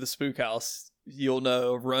listen to the Spook House, you'll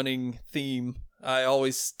know running theme. I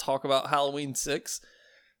always talk about Halloween 6.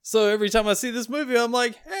 So every time I see this movie, I'm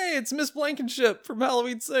like, hey, it's Miss Blankenship from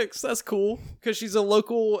Halloween 6. That's cool. Because she's a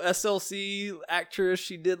local SLC actress.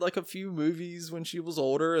 She did like a few movies when she was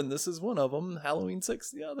older, and this is one of them. Halloween 6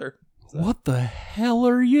 the other. So. What the hell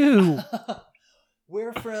are you?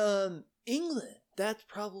 We're from England. That's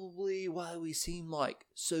probably why we seem like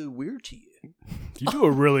so weird to you. You do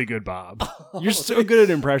a really good Bob. You're so good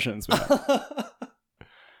at impressions, man.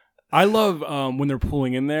 I love when they're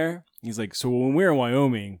pulling in there. He's like, so when we were in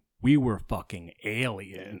Wyoming, we were fucking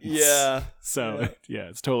aliens. Yeah. So yeah,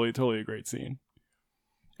 it's totally a great scene.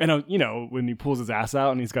 And you know, when he pulls his ass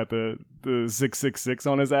out and he's got the 666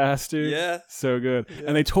 on his ass, dude. Yeah. So good. Yeah.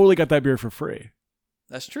 And they totally got that beer for free.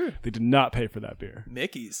 That's true. They did not pay for that beer.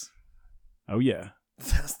 Mickey's. Oh yeah.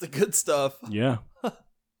 That's the good stuff. Yeah.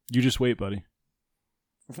 You just wait, buddy.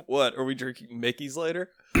 What? Are we drinking Mickey's later?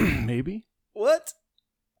 Maybe. What?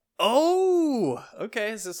 Oh,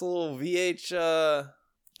 okay. Is this a little VH?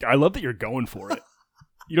 I love that you're going for it.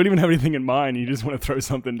 You don't even have anything in mind. You just want to throw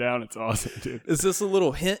something down. It's awesome, dude. Is this a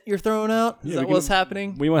little hint you're throwing out? Is that what's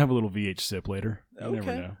happening? We might have a little VH sip later. You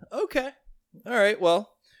never know. Okay. All right.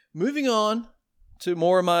 Well, moving on to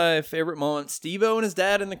more of my favorite moments. Steve-O and his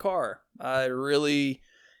dad in the car. I really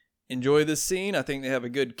enjoy this scene. I think they have a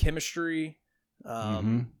good chemistry.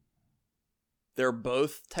 They're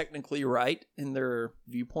both technically right in their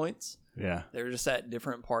viewpoints. Yeah. They're just at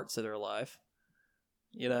different parts of their life.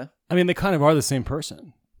 You know? I mean, they kind of are the same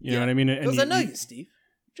person. You know what I mean? Because I know you, Steve.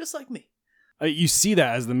 Just like me. You see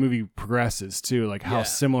that as the movie progresses, too. Like, how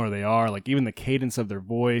similar they are. Like, even the cadence of their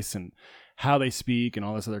voice and how they speak and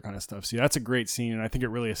all this other kind of stuff. So, that's a great scene, and I think it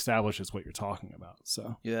really establishes what you're talking about.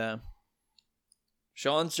 So yeah.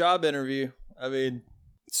 Sean's job interview. I mean...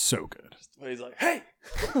 so good. He's like, hey!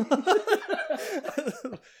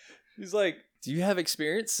 He's like, do you have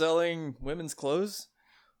experience selling women's clothes?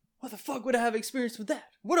 What the fuck would I have experience with that?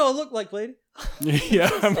 What do I look like, lady? Yeah,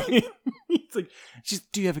 I mean, it's like,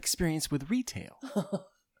 do you have experience with retail?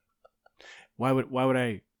 Why would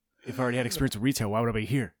I, if I already had experience with retail, why would I be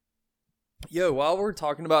here? Yo, while we're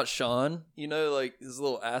talking about Sean, you know, like his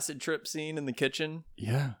little acid trip scene in the kitchen?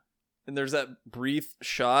 Yeah. And there's that brief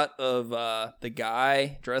shot of the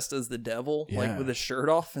guy dressed as the devil, like with his shirt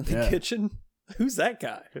off in the kitchen. Who's that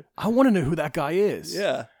guy? I want to know who that guy is.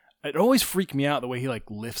 Yeah. It always freaked me out the way he like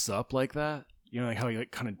lifts up like that. You know, like how he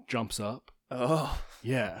like kind of jumps up. Oh.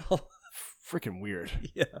 Yeah. Freaking weird.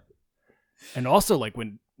 Yeah. And also like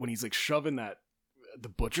when he's like shoving the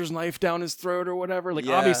butcher's knife down his throat or whatever. Like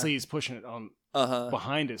obviously he's pushing it on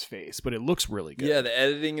behind his face, but it looks really good. Yeah, the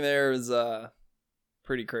editing there is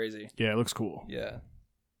pretty crazy. Yeah, it looks cool. Yeah.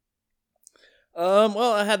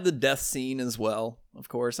 Well, I had the death scene as well, of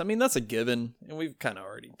course. I mean, that's a given, and we've kind of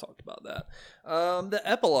already talked about that. The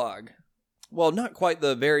epilogue. Well, not quite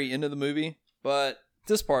the very end of the movie, but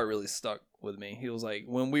this part really stuck with me. He was like,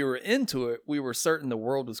 when we were into it, we were certain the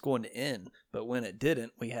world was going to end, but when it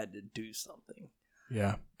didn't, we had to do something.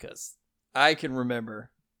 Yeah. Because I can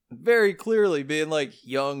remember very clearly being like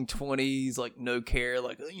young 20s, like no care,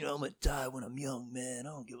 like, you know, I'm going to die when I'm young, man. I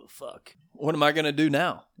don't give a fuck. What am I going to do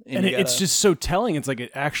now? And it's just so telling. It's like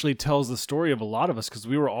it actually tells the story of a lot of us because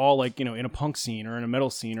we were all like, you know, in a punk scene or in a metal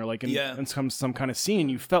scene or like in some kind of scene.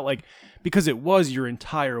 You felt like because it was your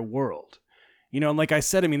entire world. You know, and like I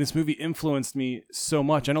said, I mean, this movie influenced me so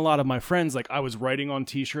much. And a lot of my friends, like I was writing on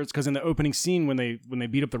t-shirts because in the opening scene when they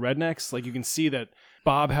beat up the rednecks, like you can see that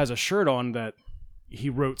Bob has a shirt on that he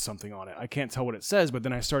wrote something on it. I can't tell what it says, but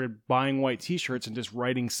then I started buying white t-shirts and just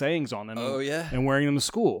writing sayings on them and wearing them to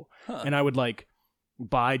school. Huh. And I would like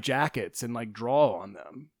buy jackets and like draw on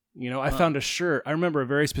them. You know, I found a shirt. I remember a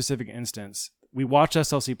very specific instance. We watched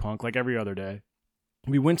SLC Punk like every other day.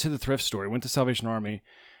 We went to the thrift store, went to Salvation Army,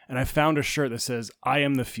 and I found a shirt that says, I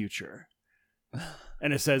am the future.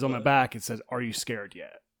 And it says on the back, it says, are you scared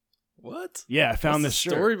yet? What? Yeah, I found this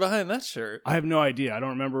shirt. What's the story behind that shirt? I have no idea. I don't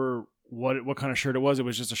remember what kind of shirt it was. It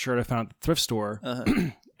was just a shirt I found at the thrift store.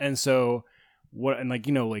 And so like,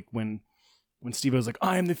 you know, like when Steve was like,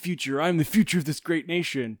 I am the future of this great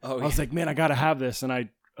nation. I was like, man, I got to have this. And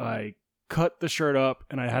I cut the shirt up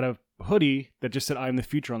and I had a hoodie that just said, I am the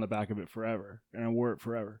future on the back of it forever. And I wore it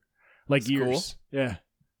forever. Like That's years. Cool. Yeah.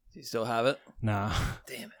 Do you still have it? Nah.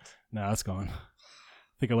 Damn it. Nah, it's gone.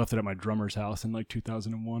 I think I left it at my drummer's house in like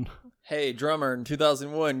 2001. Hey, drummer, in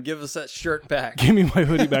 2001, give us that shirt back. Give me my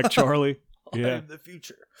hoodie back, Charlie. Yeah. I'm the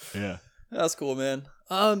future. Yeah. That's cool, man.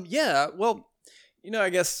 Yeah, well, you know, I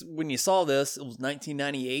guess when you saw this, it was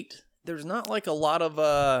 1998. There's not like a lot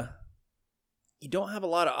of you don't have a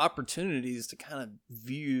lot of opportunities to kind of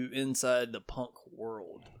view inside the punk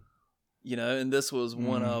world, you know, and this was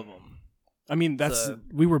one of them. I mean,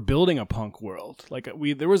 we were building a punk world. Like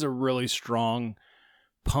there was a really strong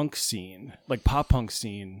punk scene, like pop punk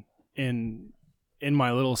scene in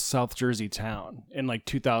my little South Jersey town in like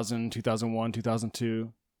 2000, 2001,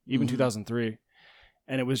 2002, even 2003.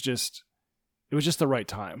 And it was just the right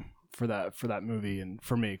time for that movie and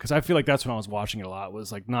for me, because I feel like that's when I was watching it a lot,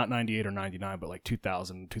 was like not 98 or 99 but like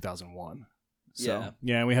 2000, 2001. So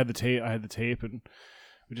yeah, we had the tape. I had the tape, and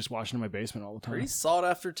we just watched it in my basement all the time. Pretty sought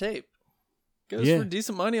after tape. Goes for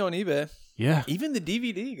decent money on eBay. Yeah, even the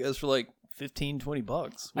DVD goes for like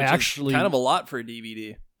 $15-20, which I actually is kind of a lot for a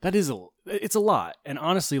DVD. That is it's a lot. And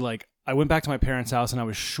honestly, like, I went back to my parents' house and I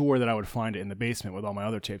was sure that I would find it in the basement with all my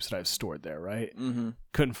other tapes that I've stored there, right? Mm-hmm.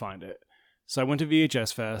 Couldn't find it. So I went to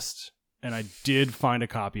VHS Fest and I did find a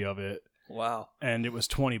copy of it. Wow. And it was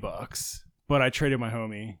 $20. But I traded my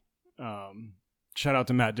homie. Shout out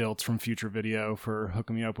to Matt Diltz from Future Video for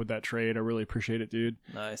hooking me up with that trade. I really appreciate it, dude.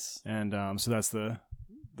 Nice. And so that's the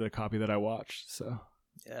copy that I watched. So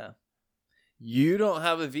yeah. You don't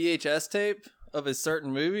have a VHS tape of a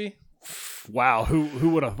certain movie? Wow, who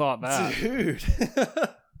would have thought that? Dude.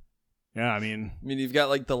 Yeah, I mean, you've got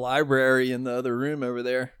like the library in the other room over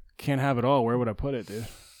there. Can't have it all. Where would I put it, dude?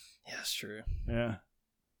 Yeah, that's true. Yeah.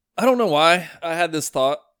 I don't know why I had this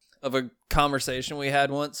thought of a conversation we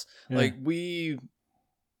had once. Yeah. Like we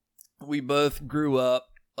both grew up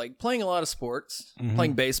like playing a lot of sports,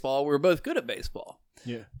 playing baseball. We were both good at baseball.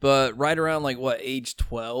 Yeah. But right around like age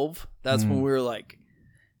 12, that's when we were like,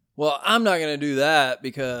 well, I'm not going to do that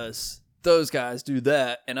because those guys do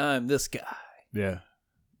that and I'm this guy. Yeah.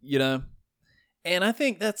 You know? And I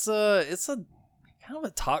think that's it's a kind of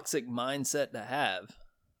a toxic mindset to have.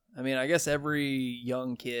 I mean, I guess every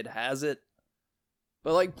young kid has it.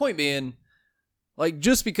 But like, point being, like,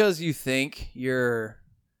 just because you think you're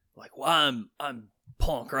like, well, I'm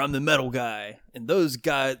punk or I'm the metal guy, and those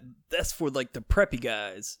guys, that's for like the preppy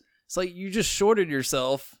guys. It's like you just shorted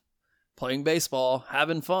yourself playing baseball,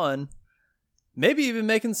 having fun, maybe even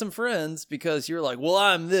making some friends because you're like, well,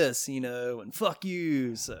 I'm this, you know, and fuck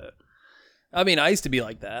you. So, I mean, I used to be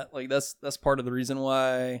like that. Like that's part of the reason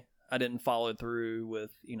why I didn't follow through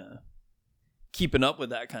with, you know, keeping up with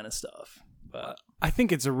that kind of stuff. But I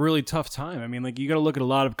think it's a really tough time. I mean, like, you got to look at a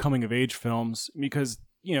lot of coming of age films because,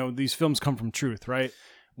 you know, these films come from truth, right?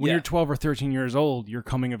 When you're 12 or 13 years old, you're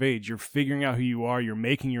coming of age. You're figuring out who you are. You're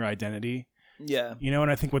making your identity. Yeah. You know,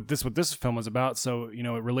 and I think what this film was about, so, you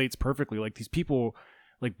know, it relates perfectly. Like, these people,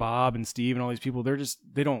 like Bob and Steve and all these people,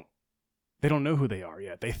 they don't know who they are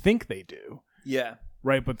yet. They think they do. Yeah.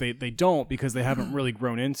 Right, but they don't because they haven't really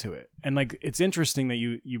grown into it. And, like, it's interesting that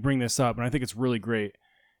you bring this up, and I think it's really great,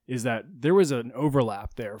 is that there was an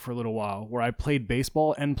overlap there for a little while where I played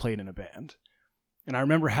baseball and played in a band. And I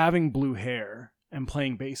remember having blue hair and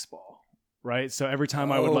playing baseball, right? So every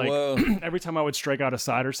time I would every time I would strike out a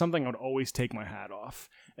side or something, I would always take my hat off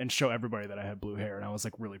and show everybody that I had blue hair, and I was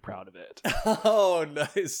like really proud of it. Oh,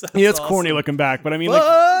 nice. Yeah, it's awesome. Corny looking back, but I mean,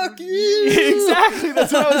 fuck you! Exactly,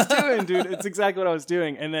 that's what I was doing, dude. It's exactly what I was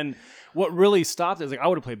doing. And then what really stopped it is, like, I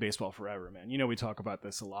would have played baseball forever, man. You know, we talk about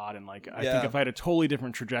this a lot, and like, I think if I had a totally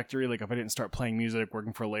different trajectory, like if I didn't start playing music,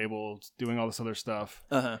 working for a label, doing all this other stuff,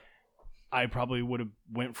 I probably would have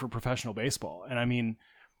went for professional baseball. And I mean,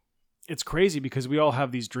 it's crazy because we all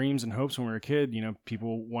have these dreams and hopes when we're a kid. You know,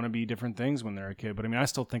 people want to be different things when they're a kid. But I mean, I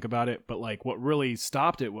still think about it. But like, what really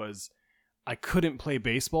stopped it was I couldn't play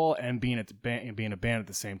baseball and being a band at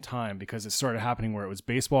the same time, because it started happening where it was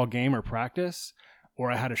baseball game or practice,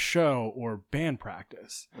 or I had a show or band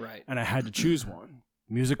practice. Right. And I had to choose one.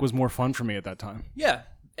 Music was more fun for me at that time. Yeah.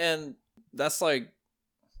 And that's like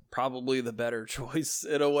probably the better choice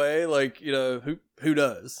in a way. Like, you know, who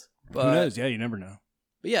does? But, who knows? Yeah, you never know.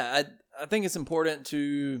 But yeah, I think it's important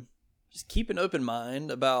to just keep an open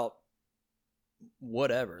mind about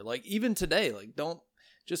whatever. Like, even today, like, don't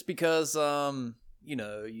just because you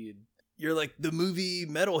know, you're like the movie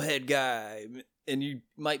metalhead guy, and you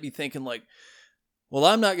might be thinking like, well,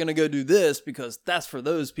 I'm not going to go do this because that's for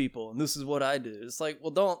those people and this is what I do. It's like,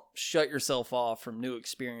 well, don't shut yourself off from new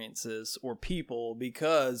experiences or people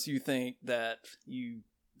because you think that you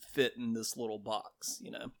fit in this little box, you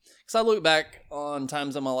know? Because I look back on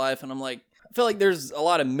times in my life and I'm like, I feel like there's a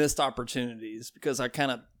lot of missed opportunities because I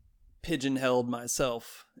kind of pigeonholed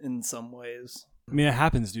myself in some ways. I mean, it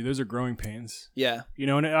happens, dude. Those are growing pains. Yeah. You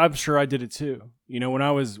know, and I'm sure I did it too. You know, when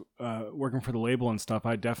I was working for the label and stuff,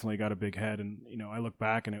 I definitely got a big head. And, you know, I look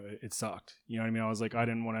back and it sucked. You know what I mean? I was like, I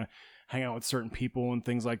didn't want to hang out with certain people and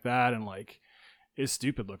things like that. And like, it's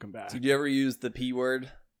stupid looking back. Did you ever use the P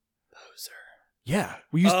word? Poser. Yeah,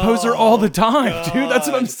 we use poser all the time, dude. That's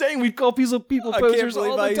what I'm God. saying. We call people I can't posers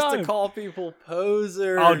believe all I the used time. to call people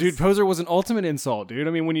posers. Oh, dude, poser was an ultimate insult, dude.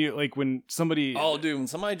 I mean, when somebody, Oh, dude, when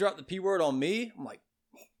somebody dropped the P word on me, I'm like,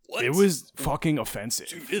 what? it was fucking offensive.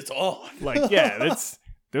 Dude, it's on. Like, yeah,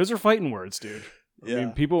 those are fighting words, dude. Yeah. I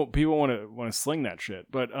mean, people want to sling that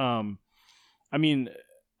shit. But I mean,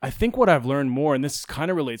 I think what I've learned more, and this kind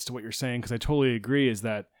of relates to what you're saying, because I totally agree, is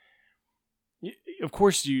that, of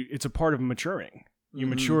course, it's a part of maturing. You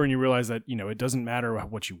mature and you realize that, it doesn't matter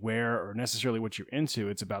what you wear or necessarily what you're into.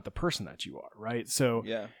 It's about the person that you are, right? So,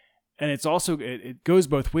 Yeah. and it's also, it goes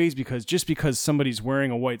both ways, because just because somebody's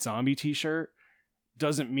wearing a White Zombie t-shirt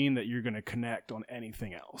doesn't mean that you're going to connect on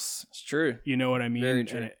anything else. It's true. You know what I mean? Very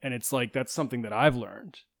true. And it's like, that's something that I've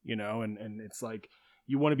learned, and it's like,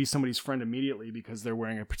 you want to be somebody's friend immediately because they're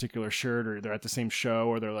wearing a particular shirt, or they're at the same show,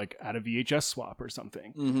 or they're like at a VHS swap or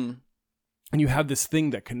something. Mm-hmm. And you have this thing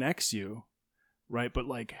that connects you. Right. But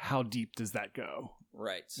like, how deep does that go?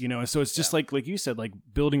 Right. And so it's just like you said, like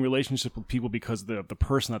building relationships with people because of the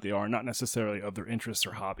person that they are, not necessarily of their interests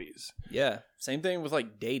or hobbies. Yeah. Same thing with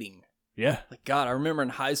like dating. Yeah. Like, God, I remember in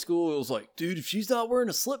high school, it was like, dude, if she's not wearing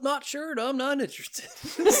a Slipknot shirt, I'm not interested.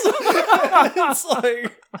 It's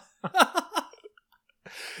like,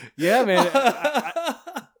 yeah, man.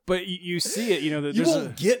 But you see it, you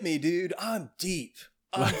won't get me, dude. I'm deep.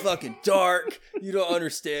 I'm fucking dark. You don't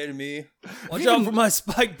understand me. Watch out for my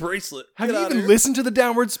spike bracelet. Have Get you out of even here. listened to the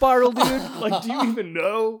Downward Spiral, dude? Like, do you even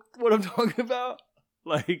know what I'm talking about?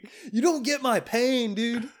 Like, You don't get my pain,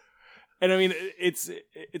 dude. and I mean, it's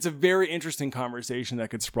a very interesting conversation that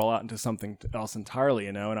could sprawl out into something else entirely,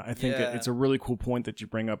 And I think Yeah. it's a really cool point that you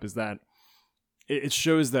bring up, is that it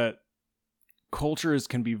shows that cultures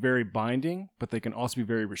can be very binding, but they can also be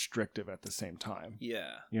very restrictive at the same time. Yeah.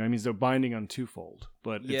 I mean, they're binding on twofold,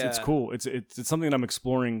 but it's Yeah. cool. It's something that I'm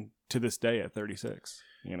exploring to this day at 36.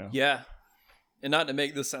 Yeah. And not to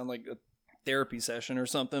make this sound like a therapy session or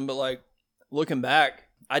something, but like looking back,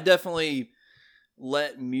 I definitely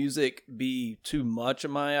let music be too much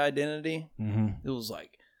of my identity. Mm-hmm. It was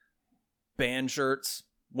like band shirts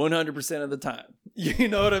 100% of the time. You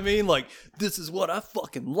know what I mean? Like, this is what I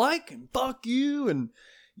fucking like, and fuck you, and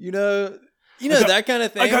that kind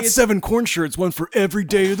of thing. I got It's- 7 corn shirts, one for every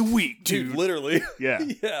day of the week, dude. dude, literally. Yeah.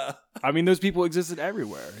 Yeah. I mean, those people existed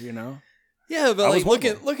everywhere, Yeah, but I was like one of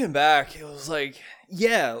them. looking back, it was like,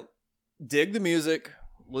 yeah, dig the music,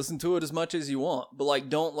 listen to it as much as you want, but like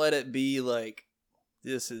don't let it be like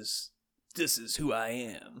this is who I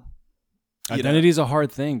am. Identity is a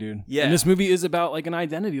hard thing, dude. Yeah. And this movie is about like an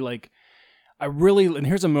identity. Like, and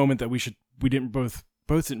here's a moment that we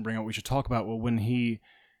both didn't bring up. We should talk about. Well, when he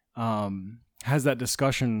has that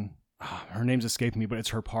discussion, her name's escaping me, but it's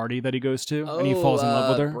her party that he goes to, and he falls in love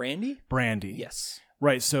with her. Brandy? Yes. Yes.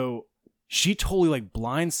 Right. So she totally like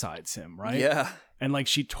blindsides him, right? Yeah. And like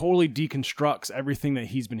she totally deconstructs everything that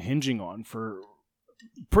he's been hinging on for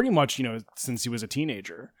pretty much, since he was a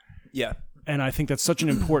teenager. Yeah. And I think that's such an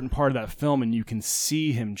important part of that film, and you can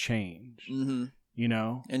see him change. Mm-hmm.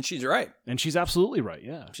 And she's right. And she's absolutely right,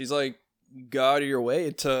 yeah. She's like, go out of your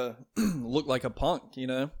way to look like a punk,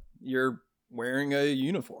 You're wearing a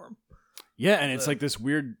uniform. Yeah, and it's like this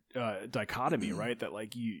weird dichotomy, right? That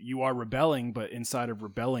like you are rebelling, but inside of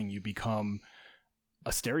rebelling, you become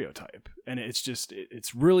a stereotype. And it's just,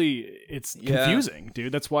 it's confusing,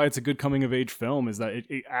 dude. That's why it's a good coming of age film, is that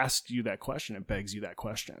it asks you that question. It begs you that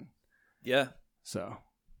question. Yeah. So.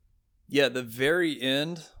 Yeah, the very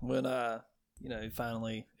end when, he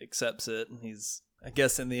finally accepts it, and he's, I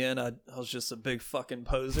guess in the end, I was just a big fucking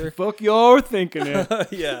poser. Fuck y'all thinking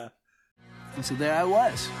it. Yeah. And so there I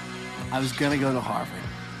was. I was gonna go to Harvard.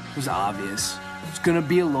 It was obvious. I was gonna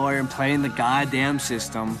be a lawyer and play in the goddamn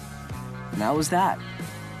system. And that was that.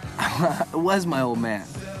 It was my old man.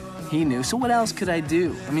 He knew, so what else could I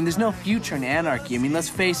do? I mean, there's no future in anarchy. I mean, let's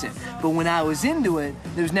face it. But when I was into it,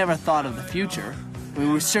 there was never a thought of the future. I mean,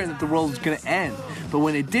 we were certain that the world was gonna end. But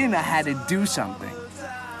when it didn't, I had to do something.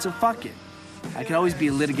 So fuck it. I could always be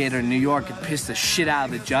a litigator in New York and piss the shit out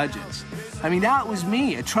of the judges. I mean, that was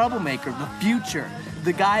me, a troublemaker, the future.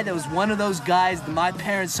 The guy that was one of those guys that my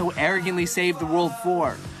parents so arrogantly saved the world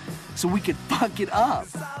for. So we could fuck it up.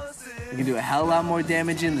 We can do a hell of a lot more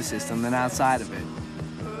damage in the system than outside of it.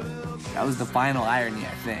 That was the final irony,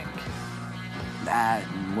 I think. That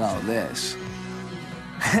and, well, this.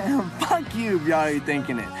 Fuck you if y'all are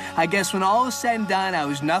thinking it. I guess when all was said and done, I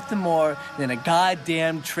was nothing more than a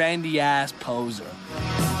goddamn trendy-ass poser.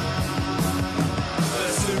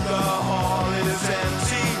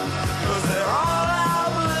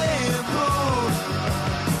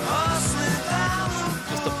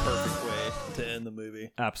 Just a perfect way to end the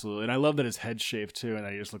movie. Absolutely. And I love that his head's shaved too, and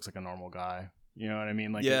that he just looks like a normal guy. You know what I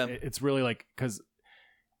mean? Like, Yeah. it's really like, because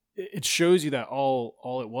it shows you that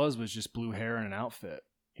all it was just blue hair and an outfit,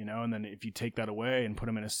 you know? And then if you take that away and put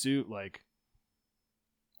him in a suit, like,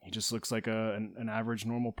 he just looks like an average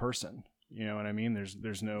normal person. You know what I mean?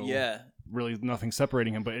 There's no really nothing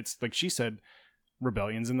separating him, but it's like she said,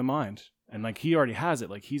 rebellion's in the mind. And like, he already has it.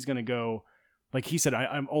 Like, he's going to go, like he said,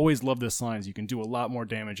 I'm always love this line, is you can do a lot more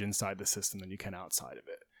damage inside the system than you can outside of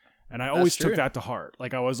it. And I always took that to heart.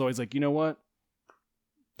 Like, I was always like, you know what?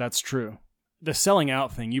 That's true. The selling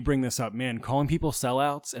out thing, you bring this up, man, calling people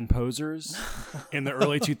sellouts and posers in the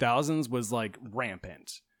early 2000s was like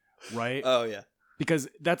rampant, right? Oh yeah. Because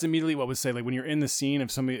that's immediately what was said. Like, when you're in the scene,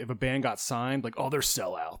 if a band got signed, like, oh, they're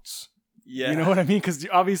sellouts. Yeah. You know what I mean? Because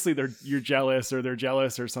obviously you're jealous, or they're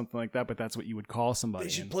jealous or something like that, but that's what you would call somebody.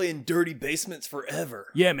 They should play in dirty basements forever.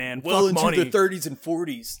 Yeah, man. Well Fuck into money. the 30s and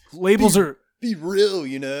 40s. Labels are Be real,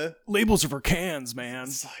 you know? Labels are for cans, man.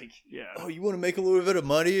 It's like, Yeah. oh, you want to make a little bit of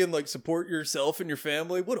money and like support yourself and your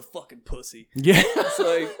family? What a fucking pussy. Yeah. It's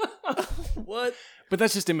like, what? But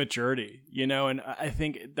that's just immaturity, you know? And I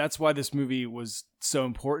think that's why this movie was so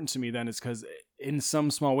important to me then, is because in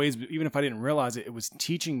some small ways, even if I didn't realize it, it was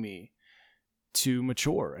teaching me to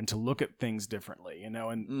mature and to look at things differently, you know,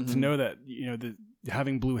 and to know that, you know,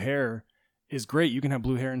 having blue hair is great. You can have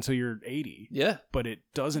blue hair until you're 80. Yeah. But it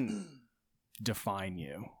doesn't define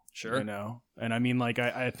you. Sure. You know? And I mean, like,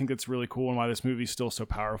 I think that's really cool, and why this movie's still so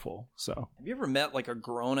powerful. So, Have you ever met like a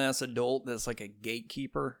grown ass adult that's like a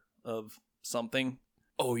gatekeeper of something?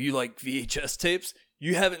 Oh, you like VHS tapes?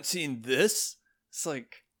 You haven't seen this? It's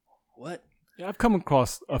like, what? yeah, I've come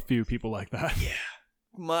across a few people like that. Yeah.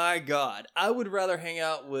 My God. I would rather hang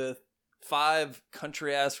out with 5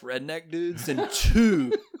 country ass redneck dudes than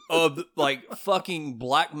 2 of like fucking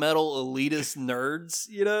black metal elitist nerds,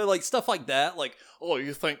 you know, like stuff like that. Like, oh,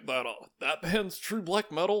 you think that that band's true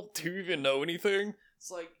black metal? Do you even know anything?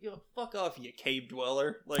 It's like, you know, fuck off, you cave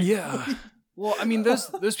dweller. Like, Yeah. Well, I mean,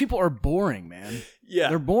 those people are boring, man. yeah,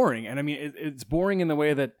 They're boring. And I mean, it's boring in the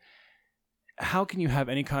way that, how can you have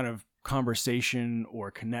any kind of conversation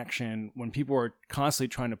or connection when people are constantly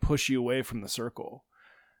trying to push you away from the circle?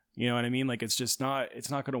 You know what I mean? Like, it's not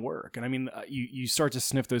going to work. And I mean, you start to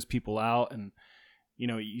sniff those people out, and, you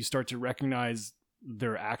know, you start to recognize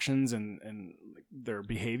their actions and their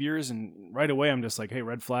behaviors. And right away, I'm just like, hey,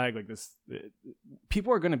 red flag. Like, this,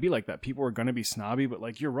 people are going to be like that. People are going to be snobby, but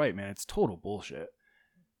like, you're right, man. It's total bullshit.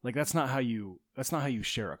 Like, that's not how you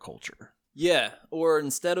share a culture. yeah. Or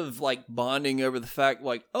instead of like bonding over the fact,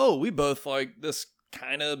 like, oh, we both like this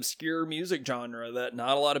kind of obscure music genre that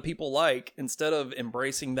not a lot of people like, instead of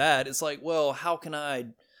embracing that, it's like, well, how can I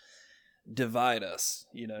divide us,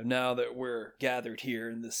 you know, now that we're gathered here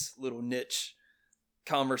in this little niche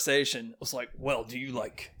conversation? It's like, well, do you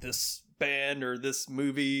like this band or this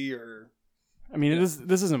movie? Or I mean, this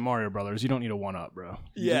isn't Mario Brothers. You don't need a one-up, bro.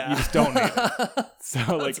 yeah, You just don't need it.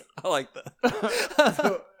 So, like, I like that.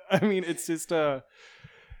 so, I mean, it's just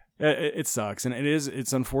it sucks, and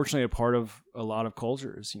it's unfortunately a part of a lot of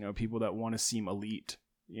cultures, you know, people that want to seem elite,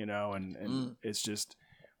 you know, and it's just,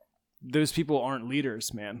 those people aren't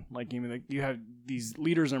leaders, man. Like, you mean, like, you have these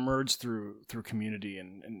leaders emerge through community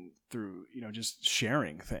and through, you know, just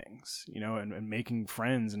sharing things, you know, and making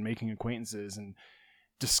friends and making acquaintances and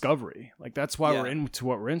discovery. Like, that's why we're into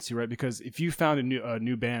what we're into, right? Because if you found a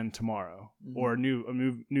new band tomorrow, or a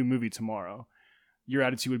new movie tomorrow, your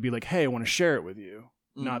attitude would be like, hey, I want to share it with you.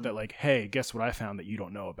 Not that, like, hey, guess what I found that you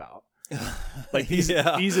don't know about. Like, these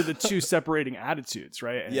are the two separating attitudes,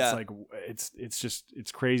 right? And it's like,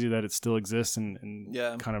 it's crazy that it still exists and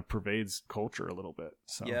kind of pervades culture a little bit.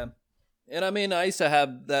 So yeah. And I mean, I used to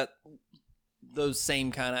have those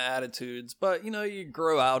same kind of attitudes, but you know, you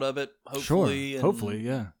grow out of it, hopefully. Sure. Hopefully,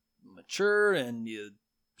 yeah. Mature, and you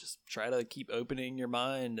just try to keep opening your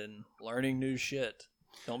mind and learning new shit.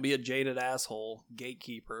 Don't be a jaded asshole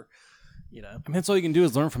gatekeeper. You know, I mean, that's all you can do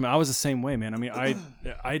is learn from it. I was the same way, man. I mean,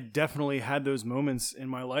 I definitely had those moments in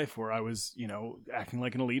my life where I was, you know, acting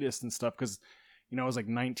like an elitist and stuff, because, you know, I was like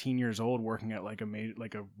 19 years old working at like a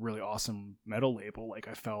really awesome metal label. Like,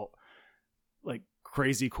 I felt like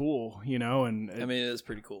crazy cool, you know, and I mean, it is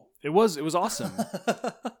pretty cool. It was awesome,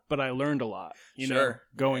 but I learned a lot, you know,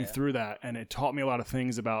 going through that, and it taught me a lot of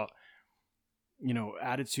things about, you know,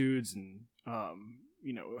 attitudes and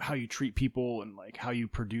you know, how you treat people and like how you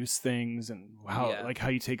produce things and how like how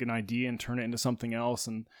you take an idea and turn it into something else.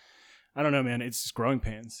 And I don't know, man, it's just growing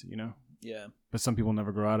pains, you know? Yeah. But some people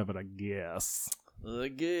never grow out of it, I guess. I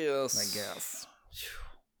guess.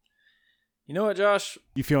 You know what, Josh?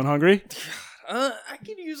 You feeling hungry? I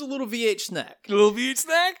could use a little VHSnack. A little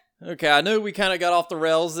VHSnack? Okay, I know we kind of got off the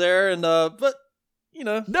rails there, and but you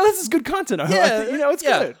know, No, this is good content. It's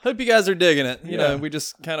good. Hope you guys are digging it. You know, we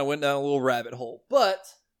just kind of went down a little rabbit hole, but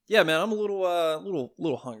yeah, man, I'm a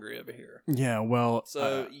little hungry over here. Yeah, well,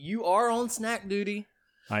 So you are on snack duty.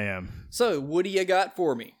 I am. So what do you got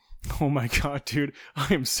for me? Oh my god, dude.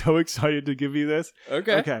 I am so excited to give you this.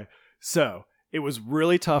 Okay. So, it was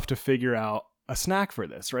really tough to figure out a snack for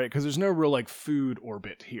this, right? Because there's no real like food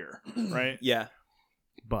orbit here, right? Yeah.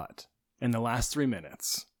 But in the last 3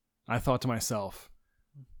 minutes, I thought to myself,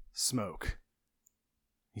 smoke.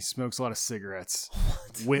 He smokes a lot of cigarettes.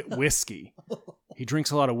 Whiskey. He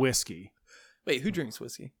drinks a lot of whiskey. Wait, who drinks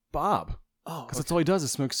whiskey? Bob. Oh, Because that's all he does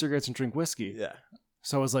is smoke cigarettes and drink whiskey. yeah.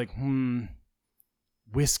 So I was like,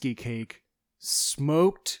 whiskey cake,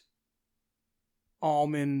 smoked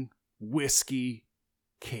almond whiskey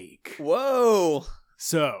cake. Whoa.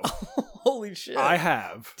 So Holy shit. I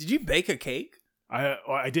have. Did you bake a cake?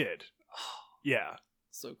 I did. Yeah.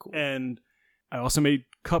 So cool. And I also made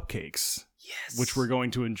cupcakes, Yes. which we're going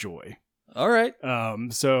to enjoy. All right.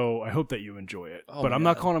 So I hope that you enjoy it. Oh but my I'm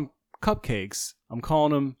not God. calling them cupcakes. I'm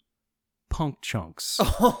calling them punk chunks.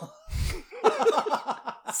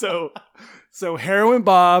 So Heroin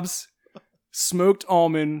Bob's smoked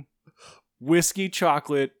almond whiskey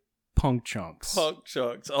chocolate punk chunks. Punk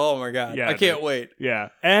chunks. Oh my god. Yeah, I can't dude. wait. Yeah.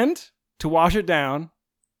 And to wash it down,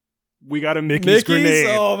 we got a Mickey's grenade.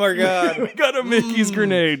 Oh my god. We got a Mickey's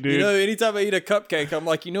grenade, dude. You know, anytime I eat a cupcake, I'm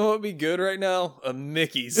like, you know what would be good right now? A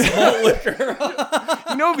Mickey's malt liquor.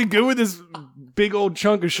 You know what'd be good with this big old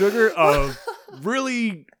chunk of sugar?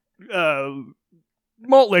 Really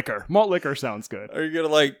malt liquor. Malt liquor sounds good. Are you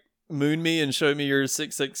gonna like moon me and show me your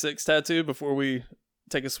 666 tattoo before we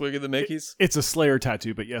take a swig of the Mickey's? It's a Slayer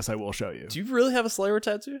tattoo, but yes, I will show you. Do you really have a Slayer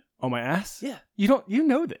tattoo? On my ass? Yeah. You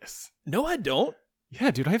know this. No, I don't. Yeah,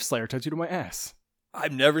 dude, I have Slayer tattooed on my ass.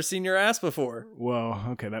 I've never seen your ass before. Whoa,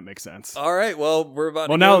 okay, that makes sense. All right, well, we're about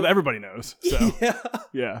Well, to now go. everybody knows. So, Yeah.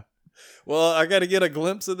 yeah. Well, I got to get a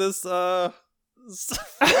glimpse of this the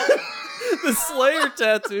Slayer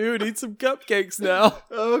tattoo and eat some cupcakes now.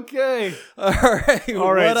 Okay. All right.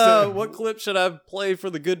 All right, What clip should I play for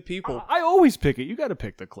the good people? I always pick it. You got to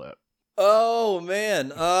pick the clip. Oh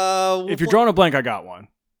man. If you're drawing a blank, I got one.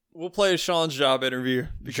 we'll play Sean's job interview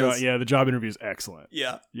because The job interview is excellent.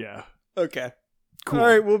 yeah. Yeah. Okay. Cool. All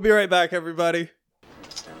right, we'll be right back, everybody.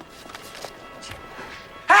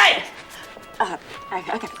 Hey! I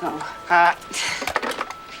gotta go.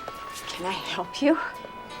 Can I help you?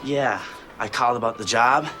 Yeah, I called about the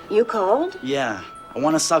job. You called? Yeah, I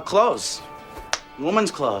want to sell clothes.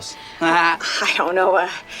 Women's clothes. I don't know.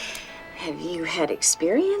 Have you had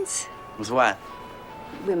experience? With what?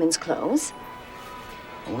 Women's clothes?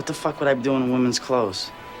 What the fuck would I be doing in women's clothes?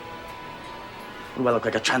 What do I look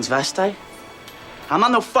like, a transvestite? I'm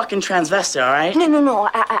not no fucking transvestite, all right? No.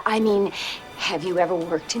 I mean, have you ever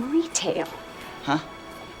worked in retail? Huh?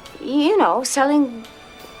 You know, selling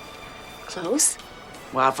clothes?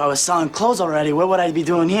 Well, if I was selling clothes already, what would I be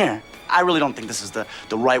doing here? I really don't think this is the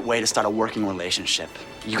right way to start a working relationship.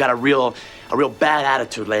 You got a real bad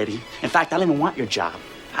attitude, lady. In fact, I don't even want your job.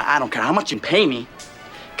 I don't care how much you pay me,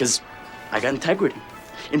 because I got integrity.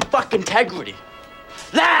 Fucking integrity.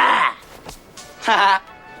 Ah!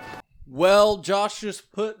 Well, Josh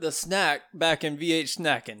just put the snack back in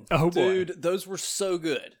VHSnacking. Oh, boy. Dude, those were so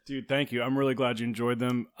good. Dude, thank you. I'm really glad you enjoyed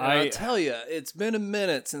them. And I tell you, it's been a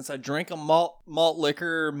minute since I drank a malt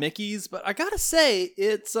liquor Mickey's, but I gotta say,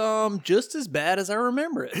 it's just as bad as I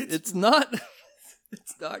remember it. It's not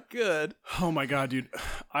it's not good. Oh my god, dude.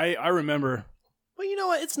 I remember. Well, you know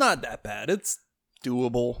what? It's not that bad. It's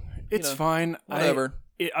doable. It's fine. Whatever.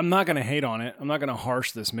 I'm not gonna hate on it. I'm not gonna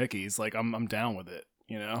harsh this Mickey's. Like I'm down with it.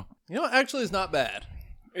 You know. You know, actually, it's not bad.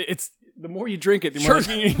 It's the more you drink it, the more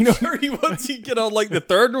you know. Sure, once you get on like the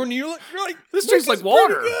third one, you're like, This tastes like is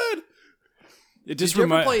water. pretty good. It just Did you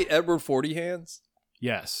ever reminds. play Edward 40 Hands?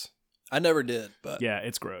 Yes. I never did, but Yeah,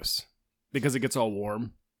 it's gross because it gets all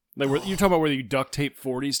warm. Like you talking about where you duct tape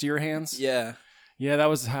 40s to your hands? yeah. Yeah, that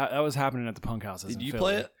was happening at the punk houses. Did in you Philly.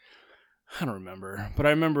 play it? I don't remember, but I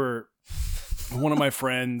remember one of my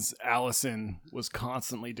friends, Allison, was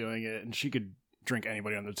constantly doing it, and she could drink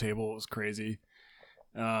anybody on the table. It was crazy.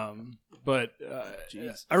 But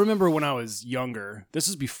I remember when I was younger. This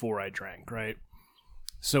is before I drank, right?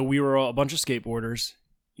 So we were all a bunch of skateboarders,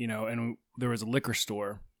 you know, and there was a liquor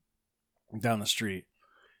store down the street,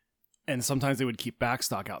 and sometimes they would keep back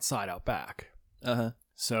stock outside, out back.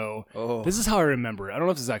 So this is how I remember it. I don't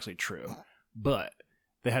know if this is actually true, but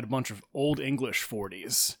they had a bunch of old English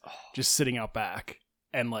 40s just sitting out back,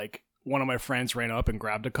 and like one of my friends ran up and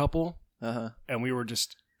grabbed a couple, and we were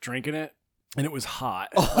just drinking it. and it was hot.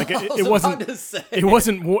 Oh, Like I it was wasn't. about to say. It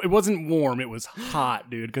wasn't warm. It was hot,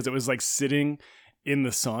 dude, because it was like sitting in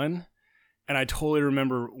the sun. And I totally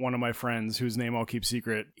remember one of my friends, whose name I'll keep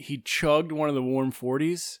secret. He chugged one of the warm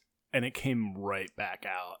 40s, and it came right back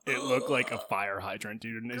out. It looked like a fire hydrant,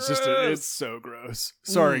 dude. And it's it's so gross.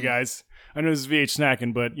 Sorry, guys. I know this is VH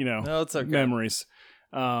snacking, but No, it's okay. memories.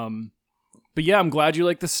 But yeah, I'm glad you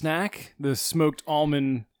like the snack, the smoked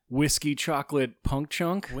almond whiskey chocolate punk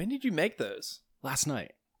chunk. When did you make those? Last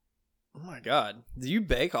night. Oh my God. Do you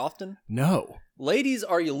bake often? No. Ladies,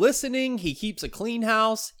 are you listening? He keeps a clean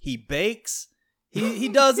house. He bakes. He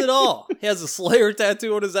does it all. He has a Slayer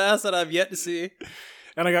tattoo on his ass that I've yet to see.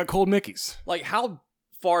 And I got cold Mickeys. Like, how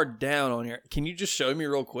far down on here? Can you just show me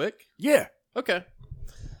real quick? Yeah. Okay.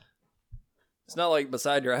 It's not like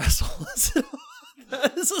beside your asshole.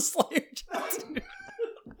 That is a Slayer tattoo.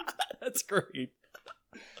 That's great.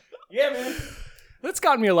 Yeah, man. That's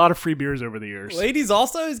gotten me a lot of free beers over the years. Ladies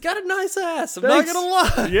also, he's got a nice ass. I'm Thanks. not going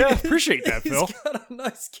to lie. Yeah, appreciate that, Phil. He's got a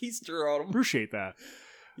nice keister on him. Appreciate that.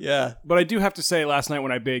 Yeah. But I do have to say, last night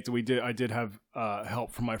when I baked, I did have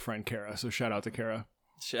help from my friend Kara. So shout out to Kara.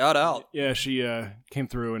 Shout out. Yeah, she came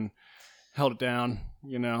through and held it down,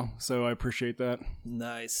 so I appreciate that.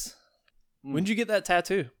 Nice. When'd you get that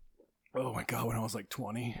tattoo? Oh my God, when I was like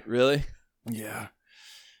 20. Really? Yeah.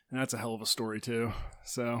 And that's a hell of a story too.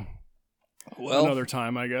 So, well, another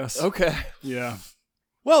time, I guess. Okay. Yeah.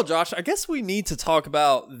 Well, Josh, I guess we need to talk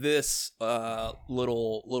about this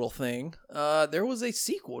little thing. There was a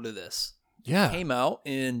sequel to this. Yeah. It came out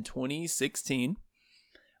in 2016.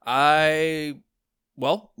 When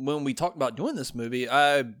we talked about doing this movie,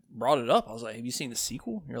 I brought it up. I was like, have you seen the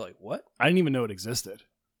sequel? And you're like, what? I didn't even know it existed.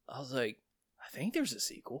 I was like, I think there's a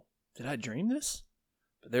sequel. Did I dream this?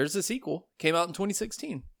 But there's a sequel. Came out in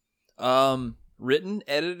 2016. Written,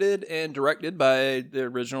 edited, and directed by the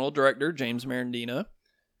original director, James Marandino.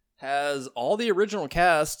 Has all the original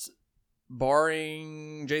cast,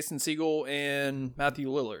 barring Jason Segel and Matthew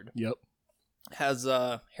Lillard. Yep. Has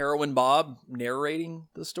Heroin Bob narrating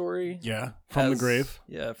the story. Yeah, from the grave.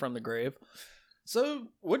 Yeah, from the grave. So,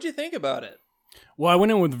 what'd you think about it? Well, I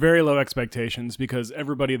went in with very low expectations because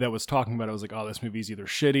everybody that was talking about it was like, oh, this movie's either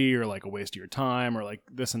shitty or like a waste of your time or like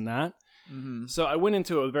this and that. Mm-hmm. So I went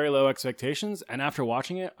into it with very low expectations, and after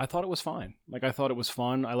watching it, I thought it was fine. Like, I thought it was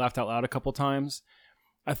fun. I laughed out loud a couple times.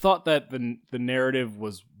 I thought that the narrative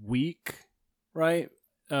was weak, right?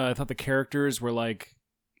 I thought the characters were like,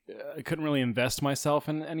 I couldn't really invest myself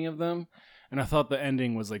in any of them. And I thought the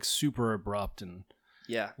ending was like super abrupt and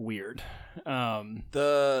weird. What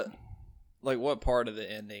part of the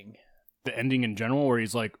ending? The ending in general, where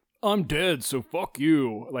he's like, I'm dead, so fuck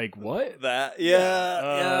you. Like, what? That,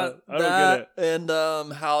 I don't get it. And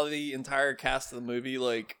how the entire cast of the movie,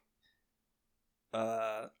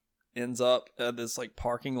 ends up at this,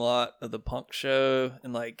 parking lot of the punk show,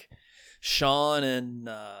 and, Sean and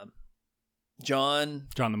John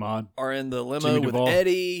the Mod are in the limo Jimmy with Duvall.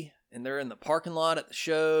 Eddie, and they're in the parking lot at the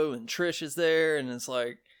show, and Trish is there, and it's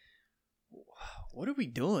like, what are we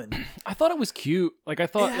doing? I thought it was cute. Like, I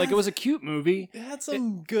thought, it was a cute movie. It had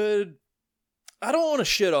some good... I don't want to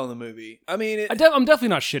shit on the movie. I mean... I'm definitely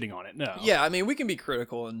not shitting on it, no. Yeah, I mean, we can be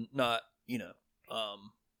critical and not,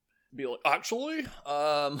 be like, actually,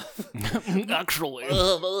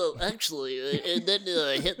 actually, it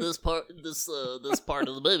didn't hit this part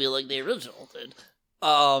of the movie like the original did.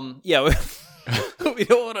 Yeah, we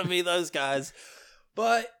don't want to be those guys,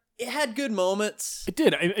 but it had good moments. It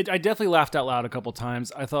did. I definitely laughed out loud a couple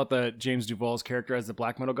times. I thought that James Duvall's character as the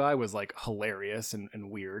black metal guy was hilarious and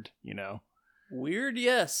weird. Weird,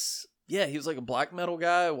 yes. Yeah, he was like a black metal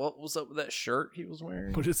guy. What was up with that shirt he was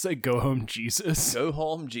wearing? What did it say? Go home, Jesus. Go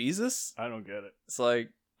home, Jesus. I don't get it. It's like,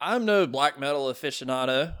 I'm no black metal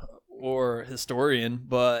aficionado or historian,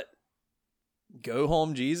 but go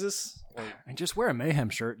home, Jesus. And just wear a Mayhem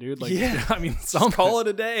shirt, dude. Yeah. I mean, just call it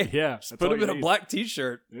a day. Yeah. Just put him in a black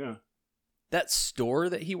t-shirt. Yeah. That store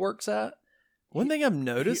that he works at, one thing I've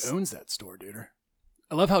noticed... He owns that store, dude.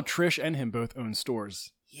 I love how Trish and him both own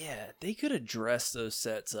stores. Yeah, they could have dressed those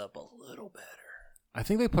sets up a little better. I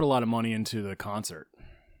think they put a lot of money into the concert.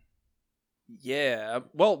 Yeah.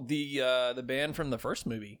 Well, the band from the first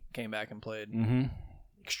movie came back and played. Mm-hmm.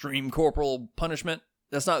 Extreme Corporal Punishment.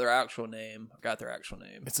 That's not their actual name. I got their actual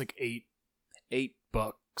name. It's like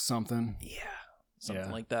 $8 something. Yeah.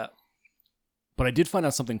 Something like that. But I did find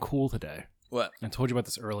out something cool today. What? I told you about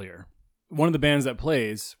this earlier. One of the bands that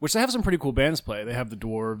plays, which they have some pretty cool bands play. They have the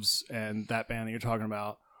Dwarves and that band that you're talking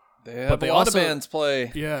about. They have a lot of bands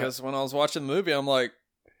play. Yeah. Because when I was watching the movie, I'm like,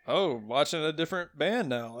 oh, watching a different band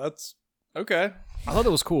now. That's okay. I thought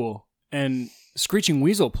that was cool. And Screeching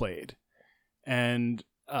Weasel played. And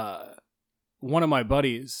one of my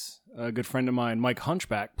buddies, a good friend of mine, Mike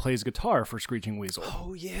Hunchback, plays guitar for Screeching Weasel.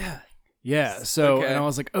 Oh yeah. Yeah. So Okay. and I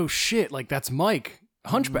was like, oh shit, like that's Mike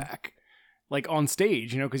Hunchback, like on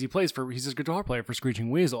stage, because he's a guitar player for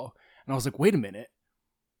Screeching Weasel. And I was like, wait a minute.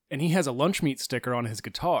 And he has a lunch meat sticker on his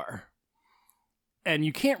guitar. And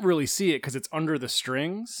you can't really see it because it's under the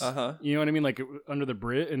strings. Uh-huh. You know what I mean? Like under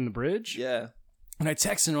the in the bridge. Yeah. And I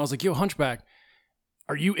texted him. I was like, yo, Hunchback,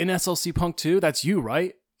 are you in SLC Punk too? That's you,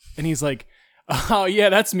 right? And he's like, oh, yeah,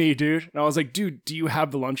 that's me, dude. And I was like, dude, do you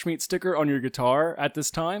have the lunch meat sticker on your guitar at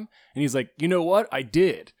this time? And he's like, you know what? I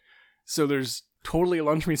did. So there's totally a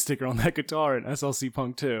lunch meat sticker on that guitar in SLC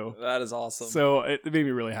Punk too. That is awesome. So it made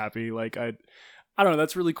me really happy. Like, I don't know.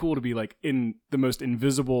 That's really cool to be like in the most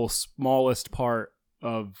invisible, smallest part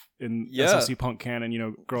in SLC Punk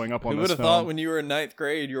canon, growing up on this film. Who would have thought when you were in 9th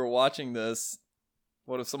grade, you were watching this?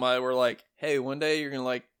 What if somebody were like, hey, one day you're going to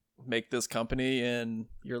like make this company and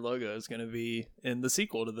your logo is going to be in the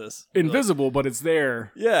sequel to this? Invisible, but it's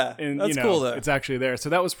there. Yeah. And that's cool though. It's actually there. So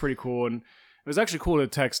that was pretty cool. And it was actually cool to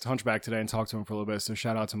text Hunchback today and talk to him for a little bit. So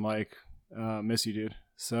shout out to Mike. Miss you, dude.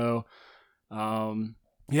 So,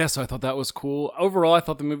 yeah, so I thought that was cool. Overall, I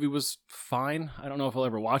thought the movie was fine. I don't know if I'll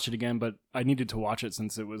ever watch it again, but I needed to watch it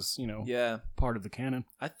since it was, part of the canon.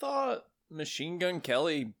 I thought Machine Gun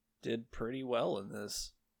Kelly did pretty well in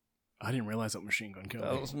this. I didn't realize that was Machine Gun Kelly.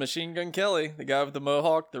 That was Machine Gun Kelly, the guy with the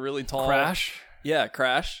mohawk, the really tall. Crash? Yeah,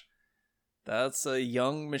 Crash. That's a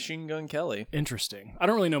young Machine Gun Kelly. Interesting. I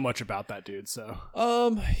don't really know much about that dude, so.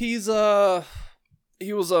 He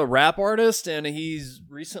was a rap artist and he's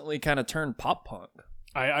recently kind of turned pop punk.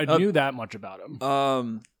 I knew that much about him.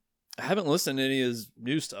 I haven't listened to any of his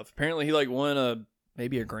new stuff. Apparently he like won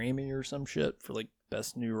maybe a Grammy or some shit for like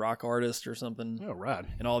best new rock artist or something. Oh, rad.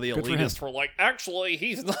 And all the Good for elitists him. were like, actually,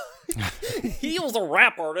 he's not. He was a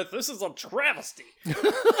rap artist. This is a travesty.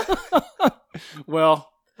 Well,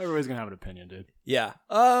 everybody's gonna have an opinion, dude. Yeah.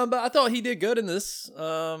 But I thought he did good in this.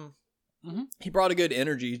 He brought a good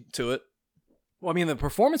energy to it. Well, I mean, the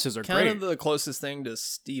performances are kind great. of the closest thing to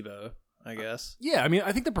Steve-O, I guess. Yeah, I mean,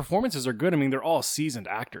 I think the performances are good. I mean, they're all seasoned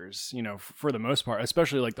actors, for the most part,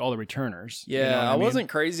 especially like all the returners. Yeah, you know what I mean? wasn't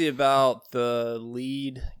crazy about the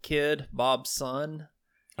lead kid, Bob's son.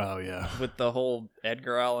 Oh yeah, with the whole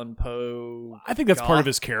Edgar Allan Poe. I think that's part of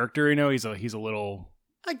his character. He's a little.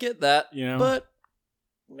 I get that. You know, but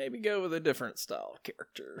maybe go with a different style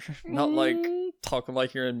character, not like talking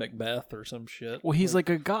like you're in Macbeth or some shit. Well, he's like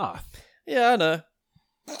a goth. Yeah, I know.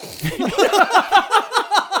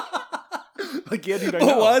 Like, yeah, dude, I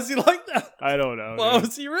know. Why is he like that? I don't know. Why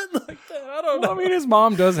was he written like that? I don't know. I mean, his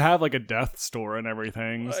mom does have like a death store and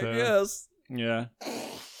everything. So. I guess. Yeah.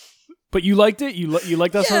 But you liked it? You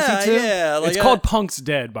liked SLC too? Yeah. Like, it's called Punk's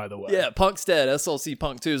Dead, by the way. Yeah, Punk's Dead. SLC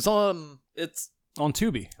Punk 2. It's on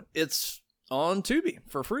Tubi. It's on Tubi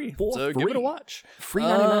for free. For so free. give it a watch. Free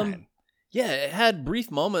 99. Yeah, it had brief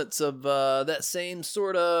moments of that same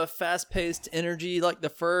sort of fast-paced energy like the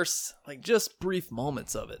first, like just brief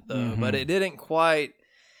moments of it though. Mm-hmm. But it didn't quite.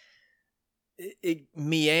 It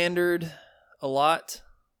meandered a lot,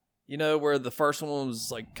 where the first one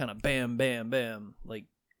was like kind of bam, bam, bam, like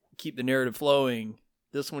keep the narrative flowing.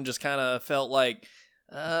 This one just kind of felt like,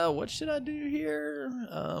 what should I do here?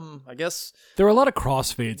 I guess there were a lot of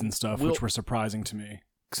crossfades and stuff, which were surprising to me.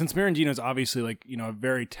 Since Marandino's obviously like, a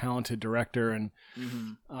very talented director and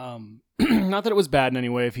not that it was bad in any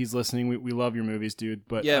way. If he's listening, we love your movies, dude.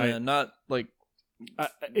 But yeah, man, not like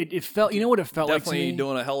it felt, what it felt like to me? Definitely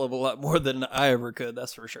doing a hell of a lot more than I ever could.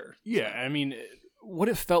 That's for sure. Yeah. I mean, what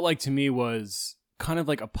it felt like to me was kind of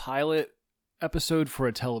like a pilot episode for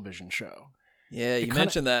a television show. Yeah. You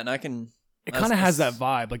mentioned that and I can, it kind of has that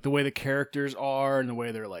vibe, like the way the characters are and the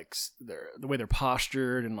way they're like, the way they're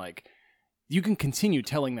postured and like, you can continue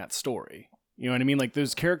telling that story. You know what I mean? Like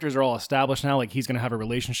those characters are all established now. Like he's going to have a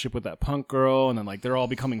relationship with that punk girl and then like they're all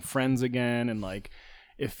becoming friends again. And like,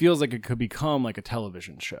 it feels like it could become like a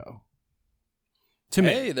television show. To me.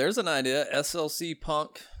 Hey, there's an idea. SLC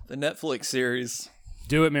Punk, the Netflix series.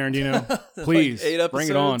 Do it, Marandino. Please. Like 8 episodes. Bring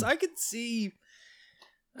it on. I could see.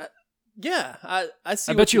 Yeah, I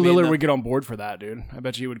see. I bet you Lillard would get on board for that, dude. I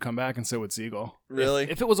bet you would come back and so would Siegel. Really?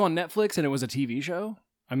 If it was on Netflix and it was a TV show,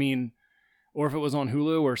 I mean, or if it was on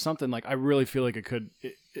Hulu or something, like I really feel like it could.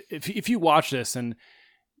 If you watch this and,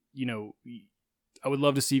 I would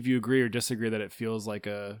love to see if you agree or disagree that it feels like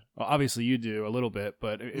obviously you do a little bit,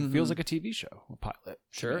 but it feels like a TV show, a pilot.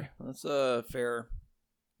 Sure. That's a fair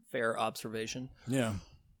observation. Yeah.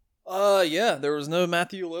 Yeah, there was no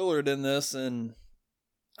Matthew Lillard in this, and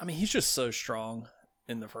I mean, he's just so strong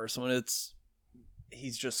in the first one.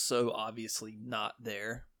 He's just so obviously not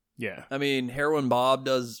there. Yeah. I mean, Heroin Bob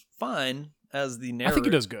does fine as the narrator. I think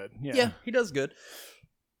he does good. Yeah, he does good.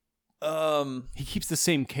 He keeps the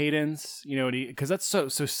same cadence, you know, because that's so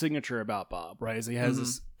signature about Bob, right? Is he has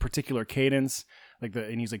this particular cadence,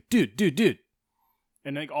 and he's like, dude,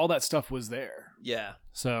 and like all that stuff was there. Yeah.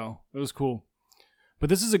 So it was cool. But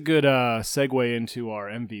this is a good segue into our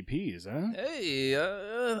MVPs, huh? Hey,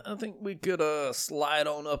 I think we could slide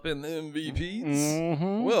on up in the MVPs.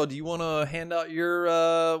 Mm-hmm. Well, do you want to hand out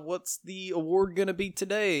your, what's the award going to be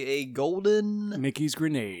today? A golden... Mickey's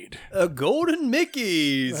grenade. A golden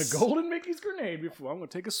Mickey's. A golden Mickey's grenade. Before I'm going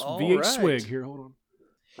to take a All VH right. swig here. Hold on.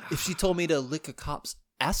 If she told me to lick a cop's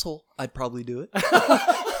asshole, I'd probably do it.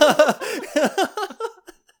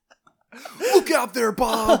 Look out there,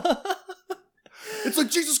 Bob! It's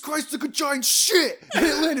like Jesus Christ took a giant shit and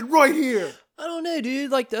it landed right here. I don't know,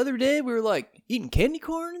 dude. Like the other day, we were like eating candy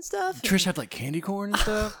corn and stuff. Trish had like candy corn and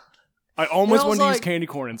stuff. I almost wanted to use candy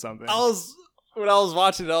corn in something. When I was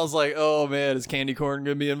watching it, I was like, oh man, is candy corn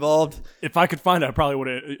going to be involved? If I could find it, I probably would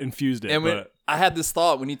have infused it. And I had this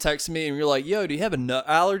thought when you texted me and you're like, yo, do you have a nut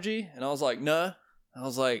allergy? And I was like, nah. I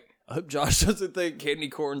was like, I hope Josh doesn't think candy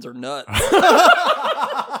corns are nuts.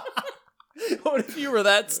 What if you were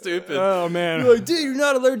that stupid? Oh, man. You're like, dude, you're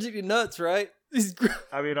not allergic to nuts, right?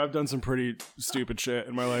 I mean, I've done some pretty stupid shit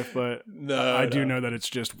in my life, but I do know that it's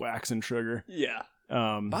just wax and sugar. Yeah.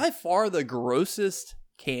 By far the grossest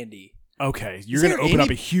candy. Okay, you're going to open up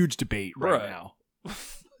a huge debate right now.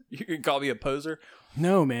 You can call me a poser?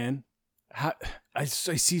 No, man. I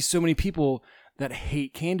see so many people that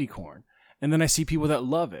hate candy corn, and then I see people that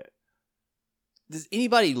love it. Does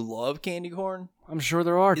anybody love candy corn? I'm sure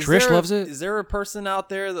there are. Trish loves it. Is there a person out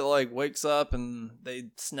there that like wakes up and they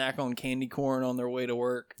snack on candy corn on their way to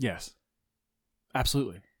work? Yes.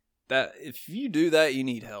 Absolutely. That if you do that, you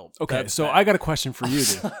need help. Okay, That's so bad. I got a question for you,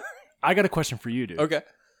 dude. I got a question for you, dude. Okay.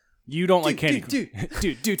 You don't like candy corn.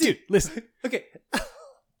 Dude, listen. Okay.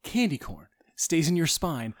 Candy corn stays in your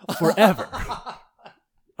spine forever.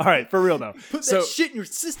 All right, for real though. Put that shit in your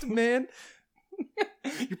system, man.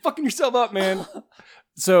 You're fucking yourself up, man.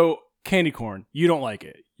 So, candy corn, you don't like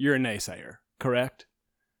it. You're a naysayer, correct?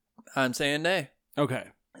 I'm saying nay. Okay.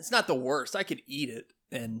 It's not the worst. I could eat it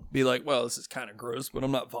and be like, well, this is kind of gross, but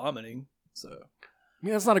I'm not vomiting. So, I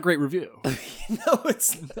mean, that's not a great review. No,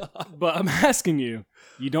 it's not. But I'm asking you,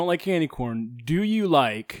 you don't like candy corn. Do you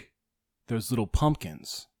like those little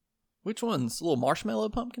pumpkins? Which ones? Little marshmallow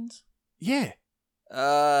pumpkins? Yeah.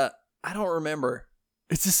 I don't remember.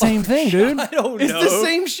 It's the same thing, dude. I don't know. It's the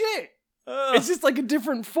same shit. It's just like a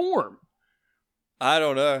different form. I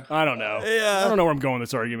don't know. Yeah. I don't know where I'm going with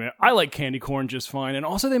this argument. I like candy corn just fine. And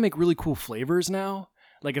also they make really cool flavors now.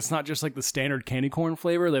 Like it's not just like the standard candy corn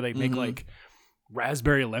flavor. They like make like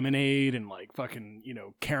raspberry lemonade and like fucking,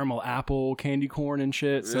 caramel apple candy corn and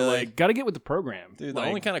shit. So like gotta get with the program. Dude, the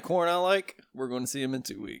only kind of corn I like, we're going to see him in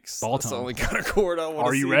 2 weeks. That's the only kind of corn I want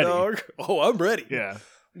to see. Are you ready? Dog. Oh, I'm ready. Yeah.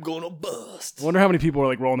 I'm going to bust. I wonder how many people are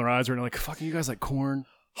like rolling their eyes and like, fucking you guys like corn?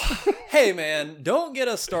 Hey man, don't get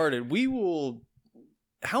us started. We will.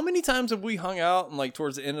 How many times have we hung out and like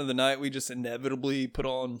towards the end of the night we just inevitably put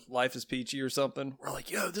on Life is Peachy or something? We're like,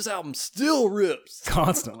 yo, this album still rips.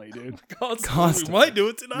 Constantly, dude. Constantly. We might do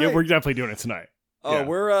it tonight. Yeah, we're definitely doing it tonight. Oh,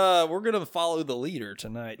 yeah. we're gonna follow the leader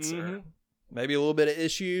tonight, sir. Maybe a little bit of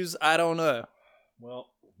issues. I don't know. Well,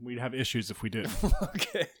 we'd have issues if we did.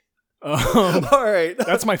 Okay. All right.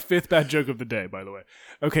 That's my 5th bad joke of the day, by the way.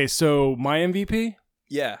 Okay, so my MVP?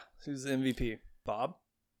 Yeah. Who's the MVP? Bob?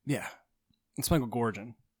 Yeah. It's Michael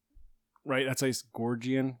Gorgon. Right? That's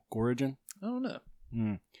Gorgon? I don't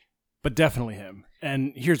know. But definitely him.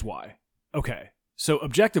 And here's why. Okay. So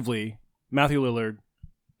objectively, Matthew Lillard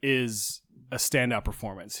is a standout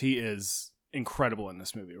performance. He is incredible in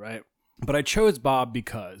this movie, right? But I chose Bob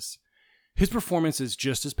because his performance is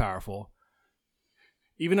just as powerful.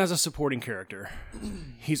 Even as a supporting character,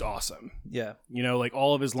 he's awesome. Yeah. Like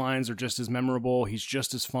all of his lines are just as memorable. He's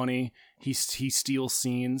just as funny. He steals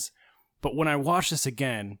scenes. But when I watch this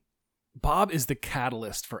again, Bob is the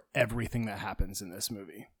catalyst for everything that happens in this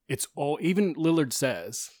movie. It's all, even Lillard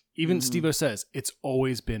says, even Steve-O says, it's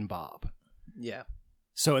always been Bob. Yeah.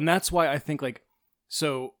 So, and that's why I think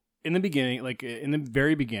in the beginning, like in the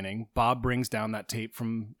very beginning, Bob brings down that tape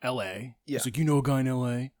from LA. Yeah. He's like, a guy in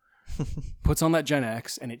LA. Puts on that Gen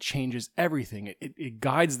X and it changes everything. It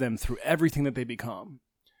guides them through everything that they become.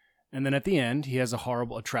 And then at the end, he has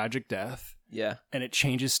a tragic death. Yeah. And it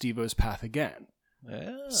changes Steve-O's path again.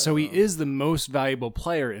 Yeah. So he is the most valuable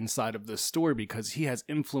player inside of this story because he has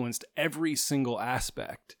influenced every single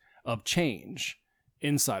aspect of change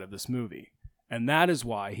inside of this movie. And that is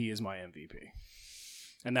why he is my MVP.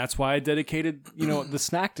 And that's why I dedicated, the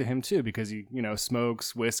snack to him too, because he,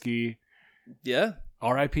 smokes whiskey. Yeah.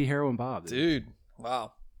 R.I.P. Heroin Bob. Dude.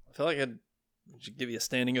 Wow. I feel like I should give you a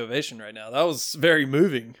standing ovation right now. That was very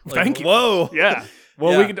moving. Like, Thank you. Whoa. Yeah.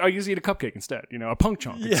 Well, I usually eat a cupcake instead. A punk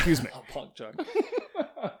chunk. Excuse me. A punk chunk.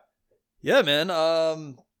 Yeah, man.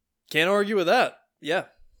 Can't argue with that. Yeah.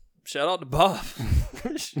 Shout out to Bob.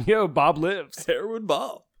 Yo, Bob lives. Heroin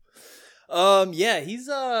Bob. Yeah, he's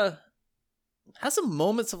has some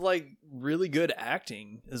moments of like really good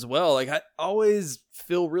acting as well. Like I always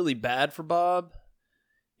feel really bad for Bob.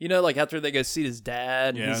 Like after they go see his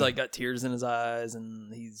dad, and he's like got tears in his eyes,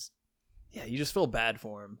 and you just feel bad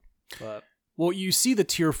for him. But well, you see the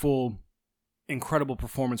tearful, incredible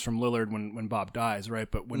performance from Lillard when Bob dies, right?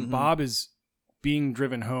 But when Bob is being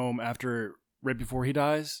driven home right before he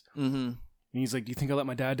dies, and he's like, "Do you think I let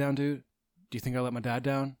my dad down, dude? Do you think I let my dad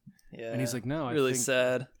down?" Yeah, and he's like, "No, I really think..."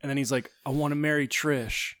 sad. And then he's like, "I want to marry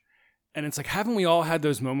Trish," and it's like, haven't we all had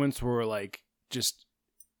those moments where we're like, just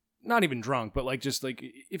not even drunk, but like just like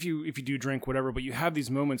if you do drink, whatever, but you have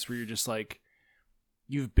these moments where you're just like,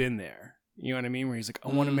 you've been there. You know what I mean? Where he's like, I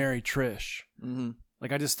want to marry Trish.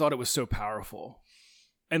 Like, I just thought it was so powerful.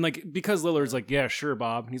 And like, because Lillard's like, yeah, sure,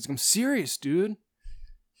 Bob. And he's like, I'm serious, dude.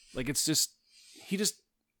 Like, it's just,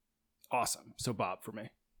 awesome. So Bob for me.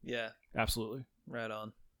 Yeah. Absolutely. Right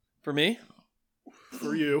on. For me?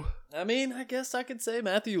 For you. I mean, I guess I could say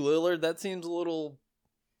Matthew Lillard. That seems a little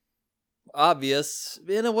obvious.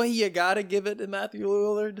 In a way, you gotta give it to Matthew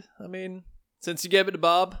Lillard. I mean, since you gave it to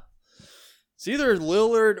Bob, it's either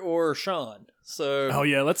Lillard or Sean. So, oh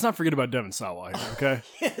yeah, let's not forget about Devin Sawa here, okay?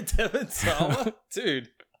 Yeah, Devin Sawa, dude,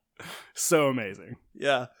 so amazing.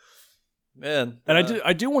 Yeah, man. And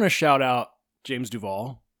I do want to shout out James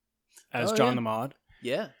Duvall as John the Mod.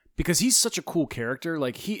 Yeah, because he's such a cool character.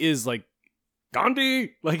 Like he is like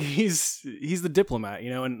Gandhi. Like he's the diplomat,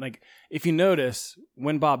 and like if you notice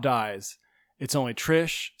when Bob dies, it's only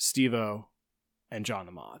Trish, Steve-O, and John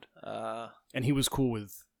the Mod. And he was cool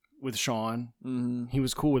with Sean. Mm-hmm. He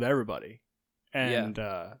was cool with everybody. And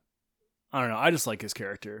I don't know. I just like his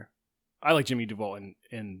character. I like Jimmy Duvall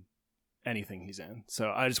in anything he's in.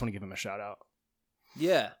 So I just want to give him a shout out.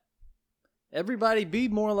 Yeah. Everybody be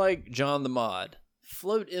more like John the Mod.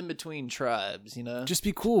 Float in between tribes, Just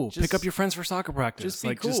be cool. Pick up your friends for soccer practice. Just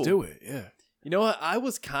be cool. Just do it. Yeah. You know what? I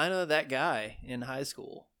was kind of that guy in high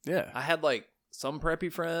school. Yeah. I had like some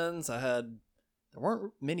preppy friends. There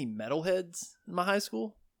weren't many metalheads in my high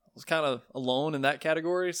school. I was kind of alone in that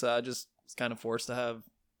category, so I just was kind of forced to have,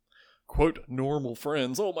 quote, normal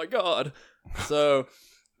friends. Oh my God. So,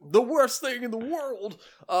 the worst thing in the world.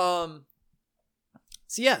 So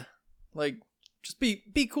yeah, like, just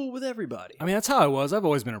be cool with everybody. I mean, that's how I was. I've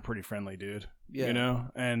always been a pretty friendly dude, yeah.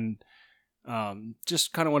 And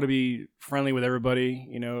just kind of want to be friendly with everybody,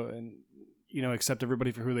 and accept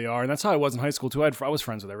everybody for who they are. And that's how I was in high school too. I was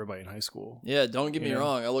friends with everybody in high school. Yeah, don't get me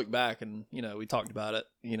wrong. I look back and, we talked about it,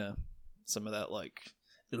 some of that like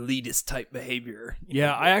elitist type behavior.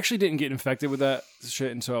 Yeah, I actually didn't get infected with that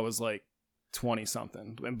shit until I was like 20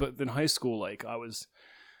 something. But in high school, like I was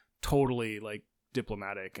totally like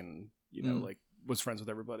diplomatic and, like was friends with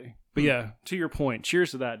everybody. But yeah, to your point,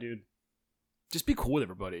 cheers to that, dude. Just be cool with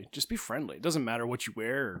everybody. Just be friendly. It doesn't matter what you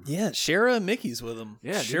wear. Yeah, share a Mickey's with them.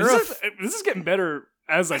 Yeah, dude, this is getting better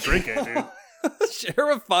as I drink it, dude.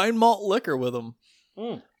 Share a fine malt liquor with them.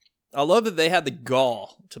 I love that they had the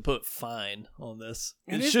gall to put fine on this.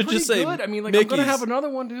 It should just say good. I mean, like, Mickey's. I'm going to have another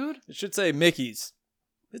one, dude. It should say Mickey's.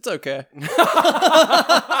 It's okay.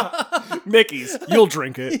 Mickey's. You'll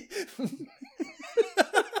drink it.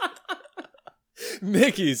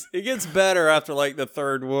 Mickey's. It gets better after like the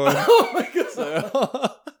third one. Oh my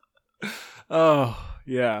God. Oh,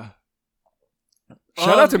 yeah.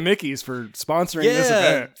 Shout out to Mickey's for sponsoring this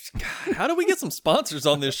event. God, how do we get some sponsors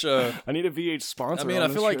on this show? I need a VH sponsor. I mean, I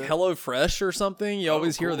feel like HelloFresh or something. You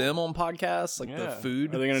always hear them on podcasts, like the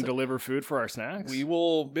food. Are they going to deliver food for our snacks? We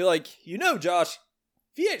will be like, Josh,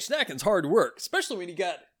 VH snacking's hard work, especially when you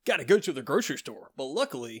got to go to the grocery store. But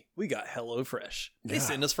luckily, we got HelloFresh. They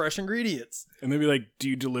send us fresh ingredients. And they'd be like, do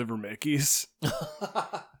you deliver Mickey's?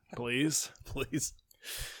 Please? Please.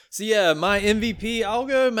 So yeah, my MVP, I'll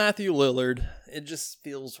go Matthew Lillard. It just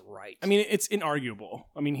feels right. I mean, it's inarguable.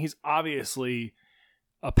 I mean, he's obviously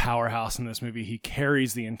a powerhouse in this movie. He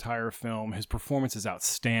carries the entire film. His performance is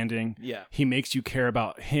outstanding. Yeah. He makes you care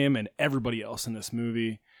about him and everybody else in this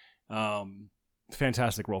movie.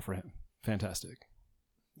 Fantastic role for him. Fantastic.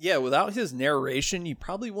 Yeah, without his narration, you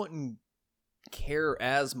probably wouldn't care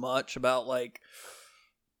as much about like,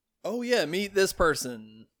 oh yeah, meet this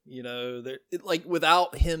person.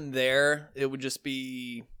 Without him there, it would just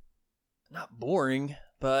be not boring,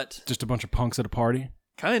 but just a bunch of punks at a party.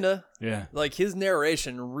 Kinda. Yeah. Like his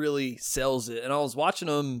narration really sells it. And I was watching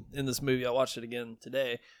him in this movie. I watched it again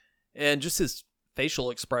today. And just his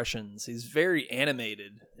facial expressions. He's very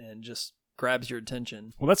animated and just grabs your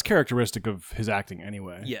attention. Well, that's characteristic of his acting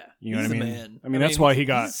anyway. Yeah. You know he's what I mean? Man. I mean, that's why he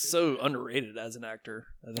got... He's so underrated as an actor,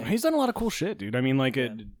 I think. He's done a lot of cool shit, dude. I mean, like,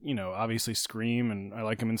 obviously Scream, and I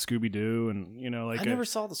like him in Scooby-Doo, and, like... I never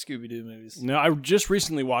saw the Scooby-Doo movies. No, I just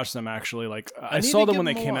recently watched them, actually. Like, I saw them when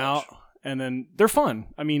they came out, and then they're fun.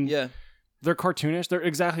 I mean, they're cartoonish. They're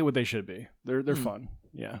exactly what they should be. They're fun.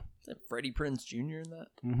 Yeah. Is that Freddie Prinze Jr. in that?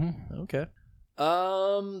 Mm-hmm. Okay.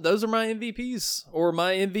 Those are my MVPs, or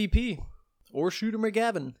my MVP. Or Shooter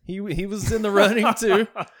McGavin. He was in the running too.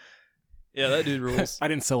 Yeah, that dude rules. I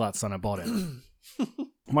didn't sell out, son. I bought it.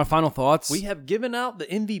 My final thoughts. We have given out the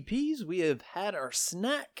MVPs. We have had our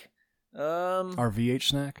snack. Our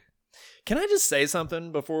VHSnack. Can I just say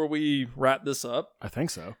something before we wrap this up? I think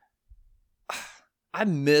so. I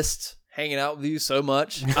missed hanging out with you so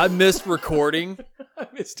much. I missed recording. I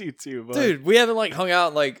missed you too, bud. Dude, we haven't hung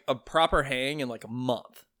out a proper hang in a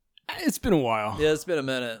month. It's been a while. Yeah, it's been a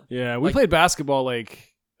minute. Yeah, we played basketball right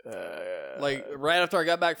after I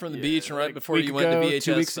got back from the beach and right before you went to VHS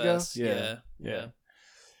 2 weeks Fest. ago. Yeah.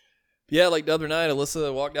 Yeah, the other night,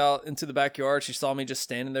 Alyssa walked out into the backyard. She saw me just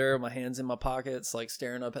standing there with my hands in my pockets,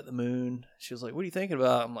 staring up at the moon. She was like, "What are you thinking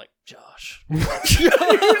about?" I'm like, "Josh." You're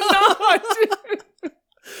not, dude.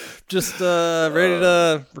 Just ready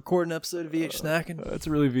to record an episode of VHSnack. That's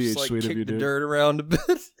really VH sweet of you, dude. Kick the dude. dirt around a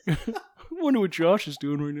bit. I wonder what Josh is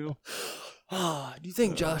doing right now. Do you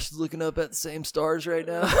think Josh is looking up at the same stars right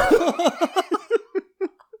now?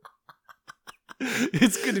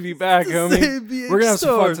 It's good to be back, homie. We're gonna have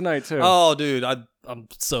some fun tonight too. Oh, dude, I'm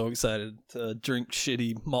so excited to drink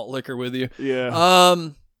shitty malt liquor with you. Yeah.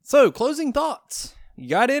 So closing thoughts. You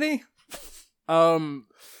got any?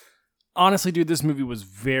 Honestly, dude, this movie was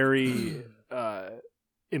very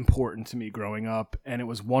important to me growing up, and it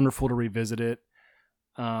was wonderful to revisit it.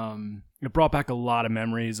 It brought back a lot of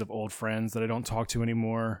memories of old friends that I don't talk to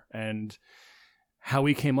anymore, and how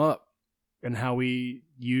we came up and how we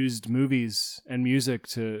used movies and music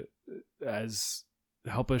to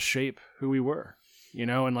help us shape who we were,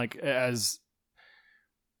 and as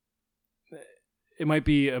it might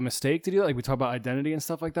be a mistake to do that. We talk about identity and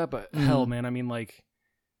stuff like that, but hell, man, I mean,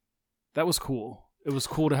 that was cool. It was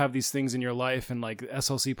cool to have these things in your life, and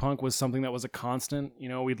SLC Punk was something that was a constant.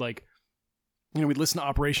 We'd listen to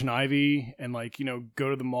Operation Ivy and go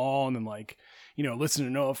to the mall and then listen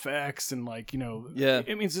to NoFX and yeah.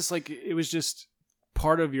 I mean, it's just it was just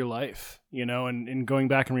part of your life, and going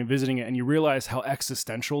back and revisiting it, and you realize how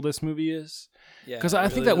existential this movie is. Yeah. Because I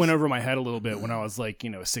think that went over my head a little bit when I was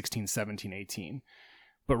 16, 17, 18.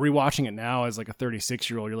 But rewatching it now as a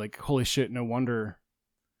 36-year-old, you're like, holy shit, no wonder,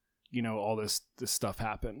 all this stuff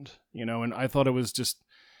happened, and I thought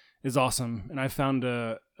is awesome. And I found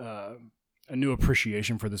a new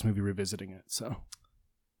appreciation for this movie revisiting it. So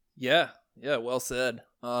yeah, well said.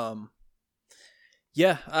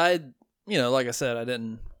 Yeah, like I said, I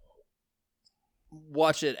didn't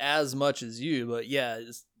watch it as much as you, but yeah,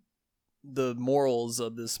 the morals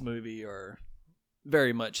of this movie are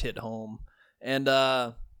very much hit home. And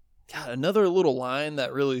God, another little line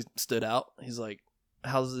that really stood out. He's like,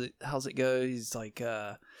 how's it go? He's like,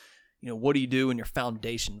 what do you do when your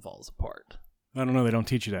foundation falls apart? I don't know. They don't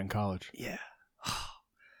teach you that in college. Yeah.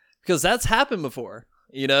 Because that's happened before,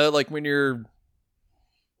 when you're,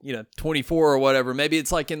 24 or whatever. Maybe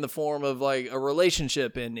it's in the form of a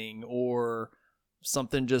relationship ending or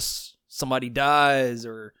something, just somebody dies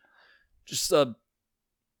or just a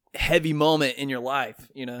heavy moment in your life,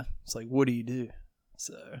 It's what do you do?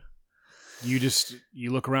 So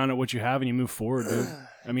you look around at what you have and you move forward, dude.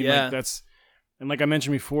 I mean, yeah. and like I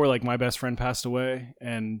mentioned before, my best friend passed away,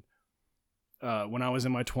 and when I was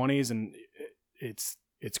in my 20s, and it's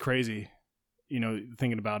crazy,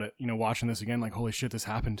 thinking about it, watching this again, holy shit, this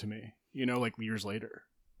happened to me, years later,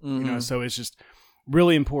 so it's just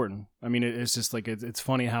really important. I mean, it's just it's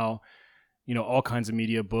funny how, all kinds of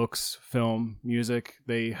media, books, film, music,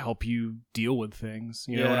 they help you deal with things,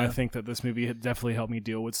 and I think that this movie definitely helped me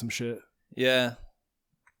deal with some shit. Yeah.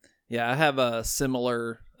 Yeah, I have I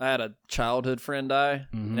had a childhood friend die,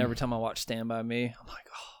 and every time I watch Stand By Me, I'm like,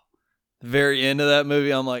 the very end of that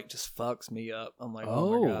movie, I'm just fucks me up. I'm like,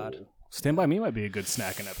 oh my God. Stand By Me might be a good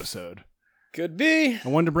snacking episode. Could be. I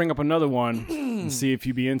wanted to bring up another one and see if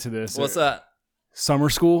you'd be into this. What's that? Summer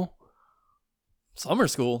School. Summer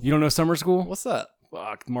School? You don't know Summer School? What's that?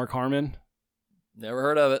 Mark Harmon. Never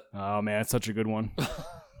heard of it. Oh, man, it's such a good one.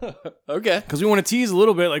 Okay. Because we want to tease a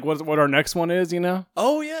little bit, what our next one is,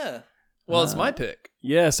 Oh, yeah. Well, it's my pick.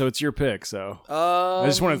 Yeah, so it's your pick. So I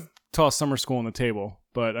just want to toss Summer School on the table.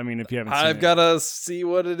 But I mean, if you haven't seen it. I've got to see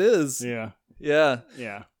what it is. Yeah. Yeah.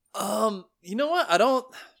 Yeah. You know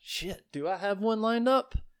what? Do I have one lined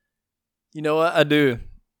up? You know what? I do.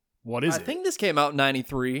 What is it? I think this came out in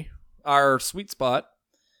 93, our sweet spot.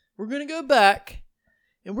 We're going to go back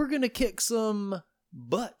and we're going to kick some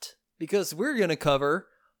butt because we're going to cover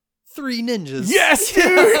Three Ninjas. Yes, dude.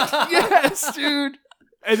 Yes, dude.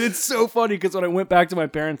 And it's so funny because when I went back to my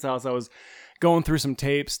parents' house, I was going through some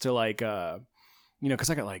tapes to like, because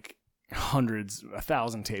I got like hundreds,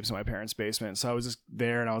 1,000 tapes in my parents' basement. So I was just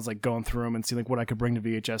there and I was like going through them and seeing like what I could bring to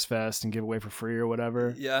VHS Fest and give away for free or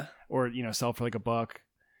whatever. Yeah. Or, sell for like $1.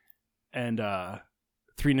 And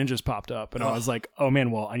Three Ninjas popped up and I was like, oh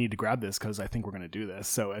man, well, I need to grab this because I think we're going to do this.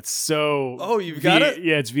 So it's so... Oh, you've got it?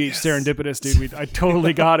 Yeah, it's serendipitous, dude. I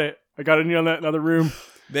totally got it. I got it in that other room.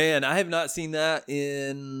 Man, I have not seen that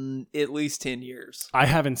in at least 10 years. I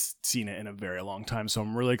haven't seen it in a very long time, so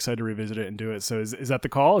I'm really excited to revisit it and do it. So is that the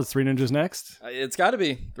call? Is Three Ninjas next? It's got to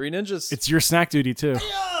be. Three Ninjas. It's your snack duty, too.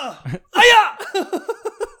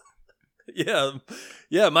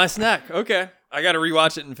 Yeah, my snack. Okay. I got to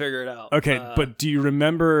rewatch it and figure it out. Okay, but do you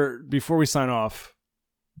remember, before we sign off,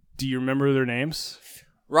 do you remember their names?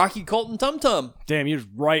 Rocky, Colt, and Tum Tum. Damn, you're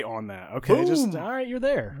right on that. Okay, Boom. all right, you're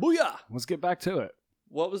there. Booyah. Let's get back to it.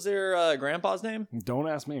 What was their grandpa's name? Don't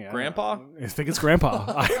ask me. Grandpa? I think it's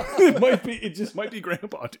Grandpa. It just might be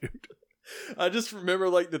Grandpa, dude. I just remember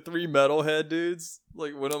like the three metalhead dudes.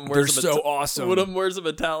 Like one of them wears awesome. One of them wears a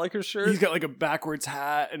Metallica shirt. He's got like a backwards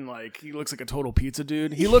hat and like he looks like a total pizza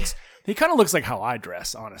dude. He kind of looks like how I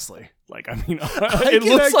dress, honestly. Like it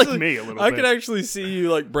looks like me a little bit. I could actually see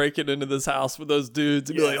you like breaking into this house with those dudes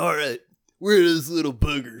and be like, all right, where are those little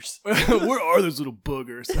boogers? Where are those little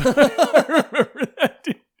boogers? I remember that,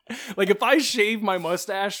 dude. Like if I shave my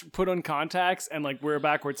mustache, put on contacts, and like wear a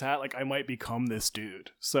backwards hat, like I might become this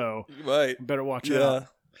dude. So you might. Better watch out.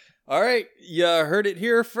 All right, you heard it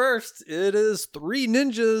here first. It is Three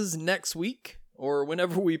Ninjas next week or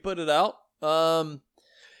whenever we put it out.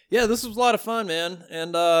 This was a lot of fun, man,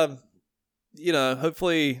 and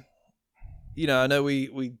hopefully, I know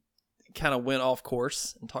we kind of went off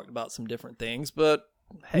course and talked about some different things, but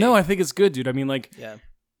hey. No, I think it's good, dude. I mean, like,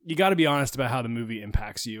 you got to be honest about how the movie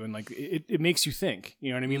impacts you, and like it makes you think. You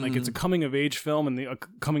know what I mean? Like it's a coming of age film, and the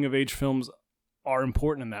coming of age films are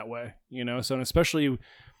important in that way. So and especially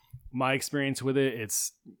my experience with it,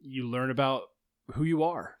 it's you learn about who you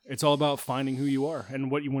are. It's all about finding who you are and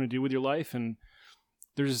what you want to do with your life. And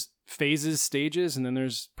there's phases, stages, and then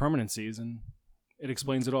there's permanencies, and it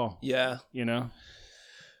explains it all. Yeah.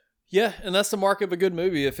 Yeah, and that's the mark of a good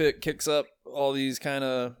movie if it kicks up all these kind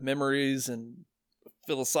of memories and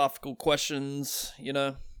philosophical questions,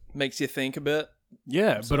 makes you think a bit.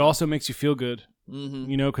 Yeah, but also makes you feel good.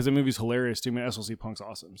 Mm-hmm. Because the movie's hilarious too. I mean, SLC Punk's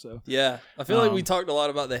awesome. So yeah, I feel like we talked a lot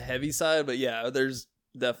about the heavy side, but yeah, there's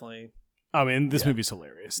definitely. I mean, this movie's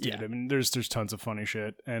hilarious, dude. Yeah. I mean, there's tons of funny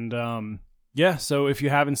shit, and so if you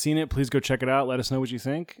haven't seen it, please go check it out. Let us know what you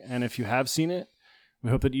think, and if you have seen it, we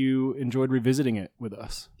hope that you enjoyed revisiting it with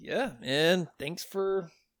us. Yeah, and thanks for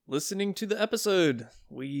listening to the episode.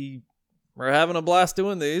 We're having a blast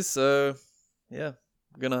doing these, so yeah,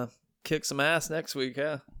 we're gonna kick some ass next week,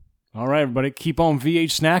 yeah. All right, everybody, keep on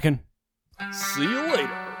VH snacking. See you later.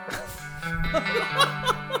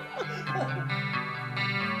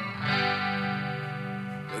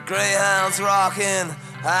 The Greyhound's rocking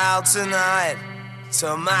out tonight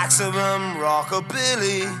to maximum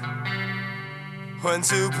rockabilly. When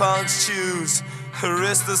two punks choose to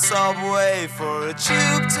risk the subway for a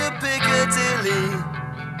tube to Piccadilly.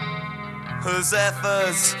 Whose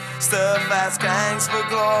efforts stir fast gangs for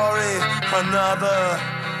glory. Another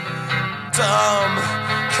dumb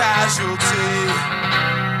casualty.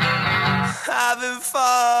 Having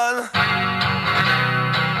fun.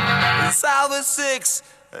 Salvage 6,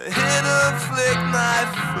 a hit of flick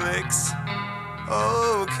knife flicks.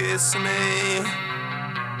 Oh, kiss me.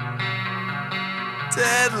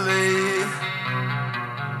 Deadly.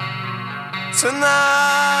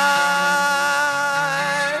 Tonight.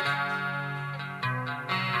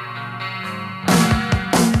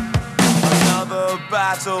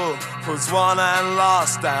 Battle was won and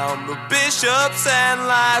lost down the Bishop's End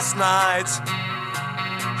last night.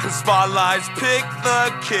 Spotlights pick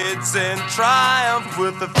the kids in triumph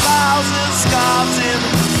with 1,000 scarves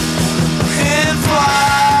in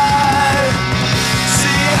flight.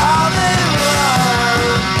 See how they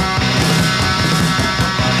run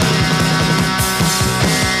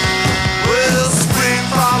with spring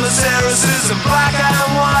promises in black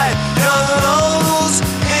and white. Young and old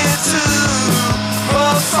into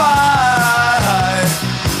a fight.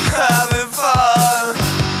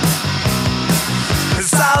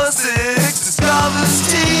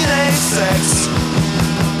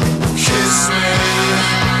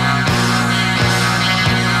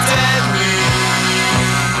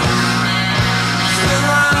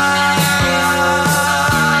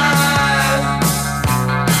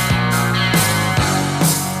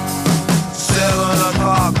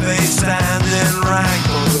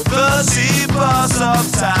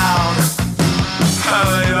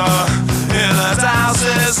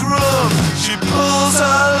 she pulls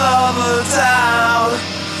her lover down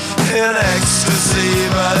in ecstasy,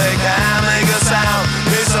 but they can't